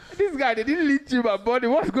 This guy, they didn't lynch him, my body.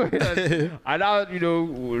 What's going on? And now,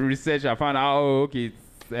 research, I found out, okay,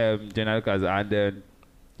 it's Joyner Lucas. And then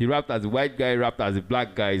he rapped as a white guy, rapped as a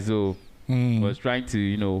black guy. So he was trying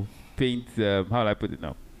to, paint, how do I put it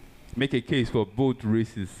now? Make a case for both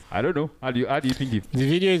races. I don't know. How do you think it? The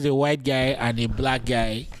video is a white guy and a black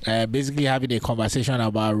guy basically having a conversation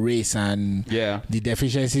about race and the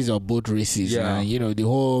deficiencies of both races. Yeah. And, the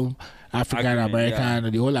whole African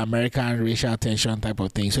American, the whole American racial tension type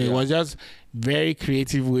of thing. So it was just very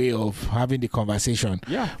creative way of having the conversation.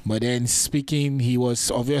 Yeah. But then he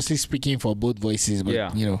was obviously speaking for both voices.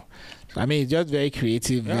 But I mean, it's just very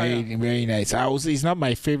creative, very nice. It's not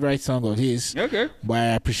my favorite song of his. Okay. But I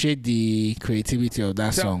appreciate the creativity of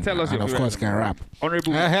that song. Tell us and of course can rap.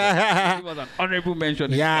 Honorable mention. It was an honorable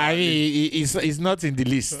mention. Yeah, I mean it's not in the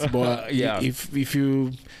list, but if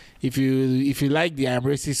you like the I'm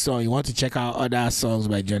Racist song, you want to check out other songs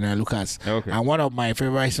by Joyner Lucas. Okay. And one of my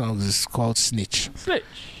favorite songs is called Snitch.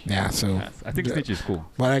 Yeah, so yes, I think Snitch is cool.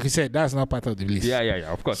 But like you said, that's not part of the list.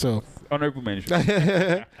 Yeah, of course. So honorable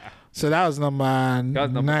mention. So that was number 9,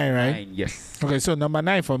 right? 9, yes. Okay, so number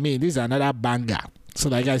 9 for me, this is another banger. So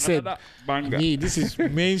like I said, banger. Me, this is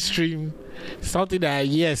mainstream, something that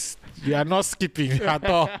you are not skipping at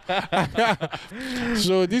all.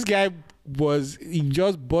 So this guy he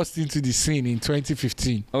just burst into the scene in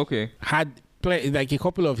 2015. Okay. Had played like a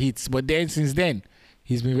couple of hits, but then since then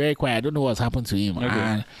he's been very quiet. I don't know what's happened to him. Okay.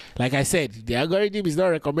 And like I said, the algorithm is not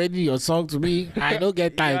recommending your song to me. I don't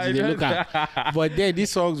get time to look at. But then these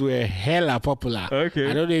songs were hella popular. Okay.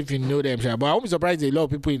 I don't know if you know them, but I'm surprised a lot of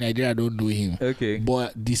people in Nigeria don't know him. Okay.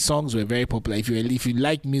 But the songs were very popular. If you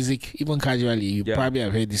like music, even casually, you probably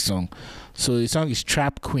have heard this song. So the song is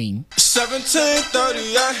Trap Queen.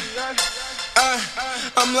 17:30.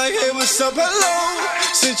 I'm like, hey, what's up, hello?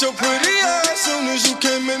 Since your pretty ass soon as you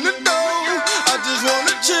came in the door. I just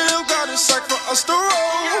wanna chill, got a sack for us to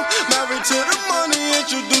roll. Married to the money,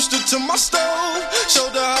 introduced her to my stove.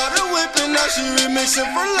 Showed her how to whip and now she remixing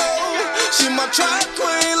for low. She my trap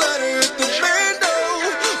queen, let her hit the bando.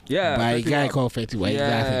 Yeah, by a guy called Fetty Wap.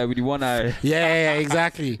 Yeah, exactly. with the one eye. Yeah,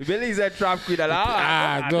 exactly. Billy said trap queen. No,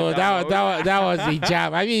 that was the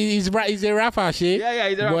jam. I mean, he's a rapper, shit. Yeah,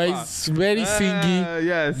 he's a rapper. But it's very singy.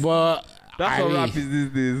 Yes. But That's what rap is these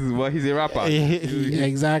days. Well, he's a rapper.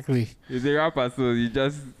 Exactly. He's a rapper, so you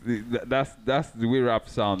just that's the way rap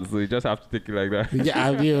sounds. So you just have to take it like that.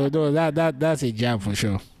 Yeah, no, that's a jam for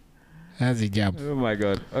sure. That's a jam. Oh my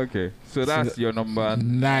god. Okay, so that's your number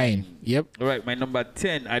 9. Yep. All right, my number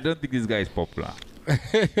 10. I don't think this guy is popular. I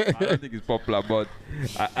don't think he's popular, but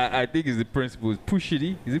I think it's the principle. Push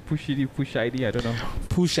Shitty. Is it Push Shitty? Push ID? I don't know.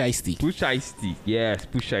 Push Ice-T. Push Ice-T. Yes,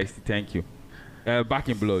 Push Ice-T. Thank you. Back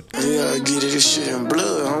in Blood. Yeah, get it, this shit in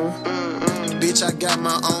blood, huh? Bitch, I got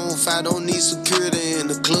my own fight, don't need security in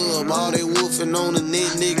the club. All they wolfing on the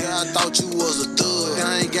net, nigga, I thought you was a thug.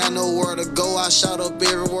 I ain't got nowhere to go, I shot up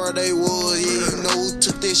everywhere they was. Yeah, you know who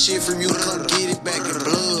took this shit from you, come get it back in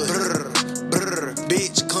blood. Brr, brr,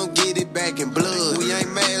 bitch, come get it back in blood. We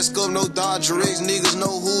ain't mask up, no Dodger X, niggas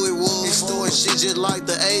know who it was. Extorting shit just like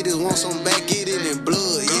the 80s, want some back, get it in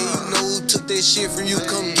blood. Yeah, you know who took this shit from you,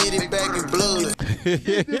 come get it back in blood.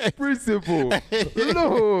 The principle.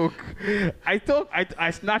 Look, I thought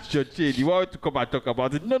I snatched your chain. You wanted to come and talk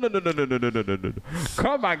about it. No.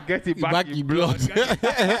 Come and get it back in blood.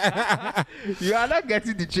 You are not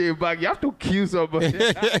getting the chain back. You have to kill somebody.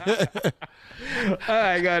 Oh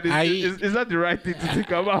my God, is that the right thing to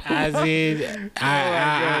think about? As in,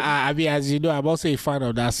 I mean, as you know, I'm also a fan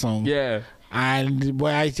of that song. Yeah. And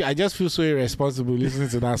but I just feel so irresponsible listening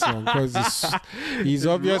to that song because he's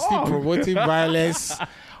obviously promoting violence,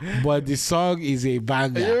 but the song is a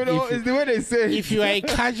banger. You know, it's the way they say. If you are a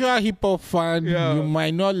casual hip hop fan, you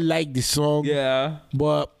might not like the song. Yeah.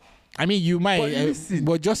 But I mean, you might,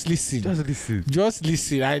 but just listen. Just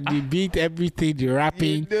listen. And the beat, everything, the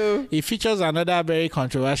rapping. It features another very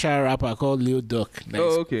controversial rapper called Lil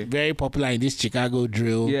Durk. Very popular in this Chicago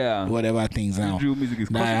drill, whatever things now. Drill music is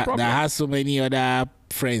that has so many other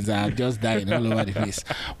friends that have just died all over the place.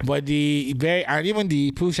 But and even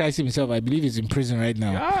the Push Ice himself, I believe, is in prison right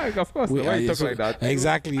now. Yeah, of course. Why you talk like that?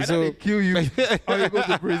 Exactly. I know they kill you or you go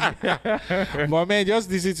to prison. But man, just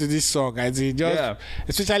listen to this song.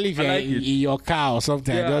 Especially if you're in your car or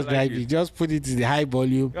something, just drive it. Just put it in the high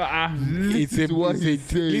volume. Listen to what he's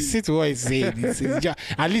saying. Listen to what he's saying.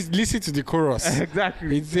 At least listen to the chorus.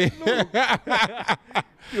 Exactly.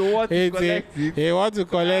 You want to collect it. You want to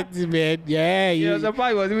collect it, man. Yeah. The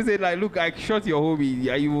part was even saying like, look, I shot your homie.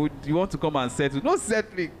 Yeah, you want to come and settle. No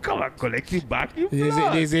settling. Come and collect it back.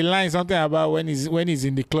 There's a line something about when he's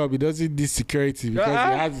in the club, he doesn't need security because he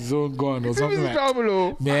has his own gun or something like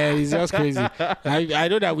that. Man, it's just crazy. I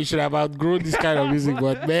know that we should have outgrown this kind of music,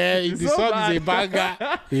 but man, the song is a banger.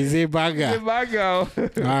 It's a banger.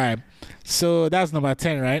 All right. So that's number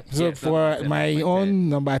 10, right? So for my own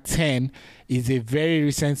number 10 is a very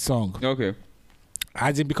recent song. Okay.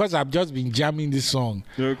 As in, because I've just been jamming this song.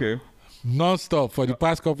 Okay. Non-stop for the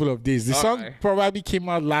past couple of days. The song probably came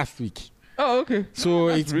out last week. Oh, okay. So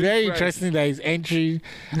it's really very interesting that it's entering.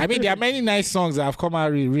 I mean, there are many nice songs that have come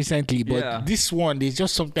out recently, but this one, there's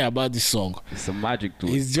just something about this song. It's a magic to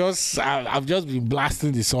it. It's just, I've just been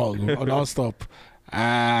blasting the song non-stop.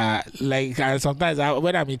 Sometimes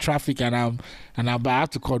when I'm in traffic and I have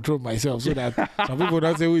to control myself so that some people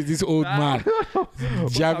don't say, who is this old man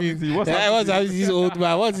jamming? What's this old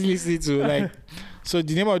man? What's he listening to? So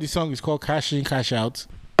the name of the song is called Cash In, Cash Out.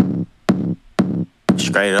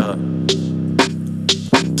 Straight up.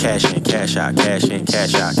 Cash in, cash out, cash in,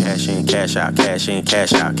 cash out, cash in, cash out, cash in,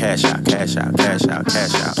 cash out, cash out, cash out, cash out,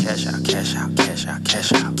 cash out, cash out, cash out, cash out,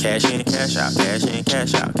 cash out, cash in, cash out, cash in,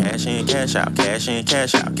 cash out, cash in, cash out, cash in,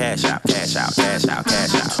 cash out, cash out, cash out, cash out,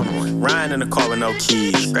 cash out. Riding in the car with no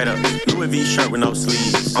keys, straight up. Louis V shirt with no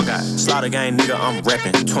sleeves. Oh God, Slaughter Gang nigga, I'm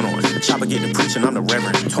reppin'. Turn on. Chopper get the preaching, I'm the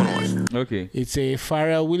reverend. Turn on. Okay. It's a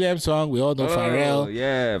Pharrell Williams song. We all know Pharrell.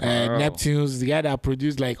 Yeah. Neptunes, the guy that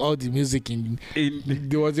produced all the music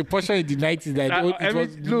there was a portion in the 90s that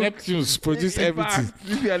Neptunes produced everything. Fact,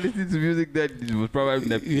 if you are listening to music, then it was probably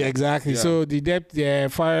Neptunes. Yeah, exactly. Yeah. So the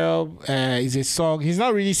Pharrell is a song. He's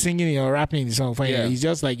not really singing or rapping in the song. Yeah. He's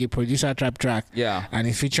just like a producer trap track. Yeah. And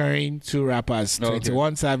he's featuring 2 rappers,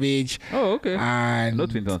 21 Savage. Oh, okay. And not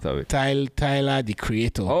 21 Savage. Tyler, the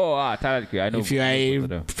Creator. Oh, Tyler, the Creator. I know. If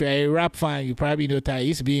you're a rap fan, you probably know Tyler. He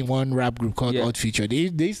used to be in one rap group called Odd Future. They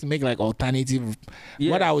used to make alternative,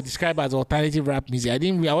 what I would describe as alternative rap music.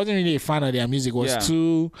 I wasn't really a fan of their music. It was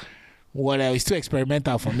too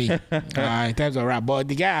experimental for me in terms of rap. But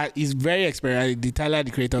the guy is very experimental. The Tyler,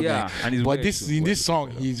 the Creator guy. But in this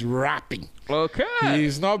song, he's rapping. Okay.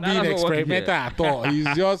 He's not being experimental at all. He's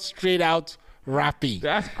just straight out rapping.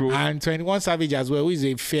 That's cool. And 21 Savage as well, who is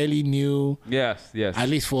a fairly new, yes, at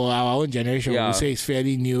least for our own generation, we say he's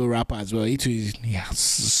fairly new rapper as well. He has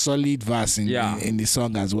solid verse in the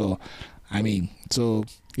song as well. I mean, so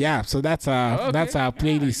yeah, so that's our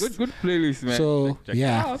playlist. Good playlist, man. So Check it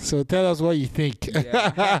yeah, out. so tell us what you think.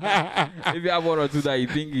 If you have one or two that you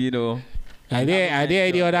think, Are there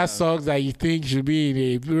any other songs that you think should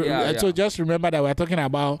be in a? So just remember that we're talking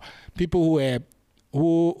about people who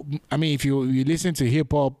I mean, if you listen to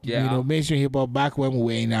hip hop, mainstream hip hop back when we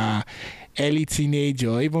were in early teenage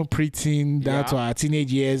or even pre-teen down to our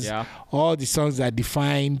teenage years, all the songs that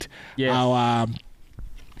defined our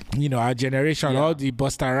our generation, all the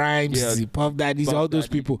Busta Rhymes, the Puff Daddies, all those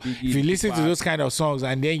people. If you listen to those kind of songs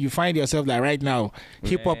and then you find yourself like right now,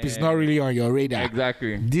 hip hop is not really on your radar.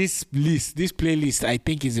 Exactly. This playlist, I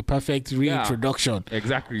think, is a perfect reintroduction.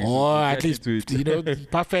 Exactly. Or at least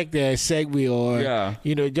perfect segue, or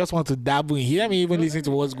just want to dabble in here. Let me even listen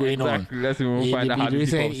to what's going on. Let's even find out how the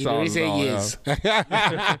hip hop sounds years.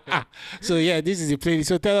 So yeah, this is the playlist.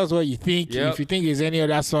 So tell us what you think. If you think there's any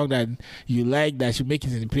other song that you like that should make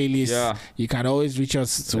it in the playlist, you can always reach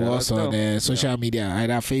us to us on social media,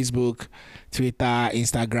 either Facebook, Twitter,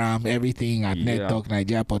 Instagram, everything at Net Talk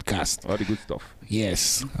Nigeria Podcast. All the good stuff.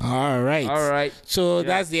 Yes. All right. So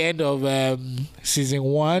that's the end of season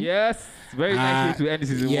 1. Yes. Very nice way to end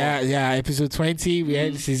season 1. Yeah, episode 20. We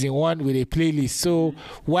end season 1 with a playlist. So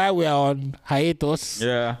while we're on hiatus,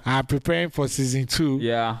 and preparing for season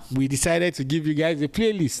 2, we decided to give you guys a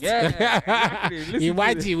playlist. Exactly.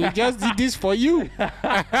 Imagine we just did this for you.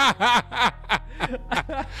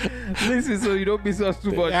 Listen, so you don't miss us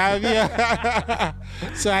too much.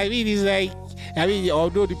 So I mean, it's like,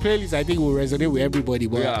 although the playlist I think will resonate with everybody,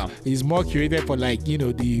 but it's more curated for like the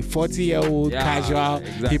 40-year-old casual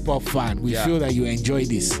hip hop fan. We feel that you enjoy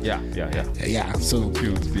this. Yeah. So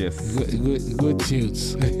tunes, yes. Good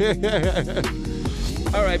tunes.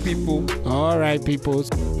 All right, people. Alright,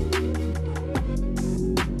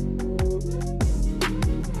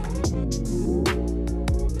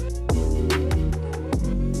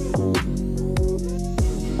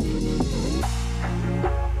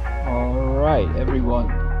 everyone.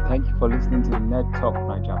 Thank you for listening to the Net Talk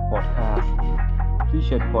Nigeria podcast. Please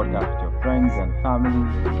share the podcast with your friends and family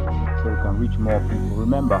so we can reach more people.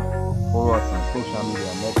 Remember, follow us on social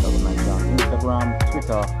media, Net Talk Nigeria, on Instagram,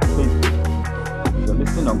 Twitter, Facebook. If you're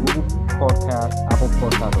listening on Google Podcast, Apple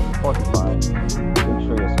Podcast, or Spotify, make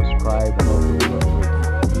sure you're subscribed and also give us a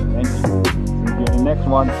rating. Thank you. See you in the next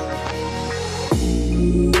one.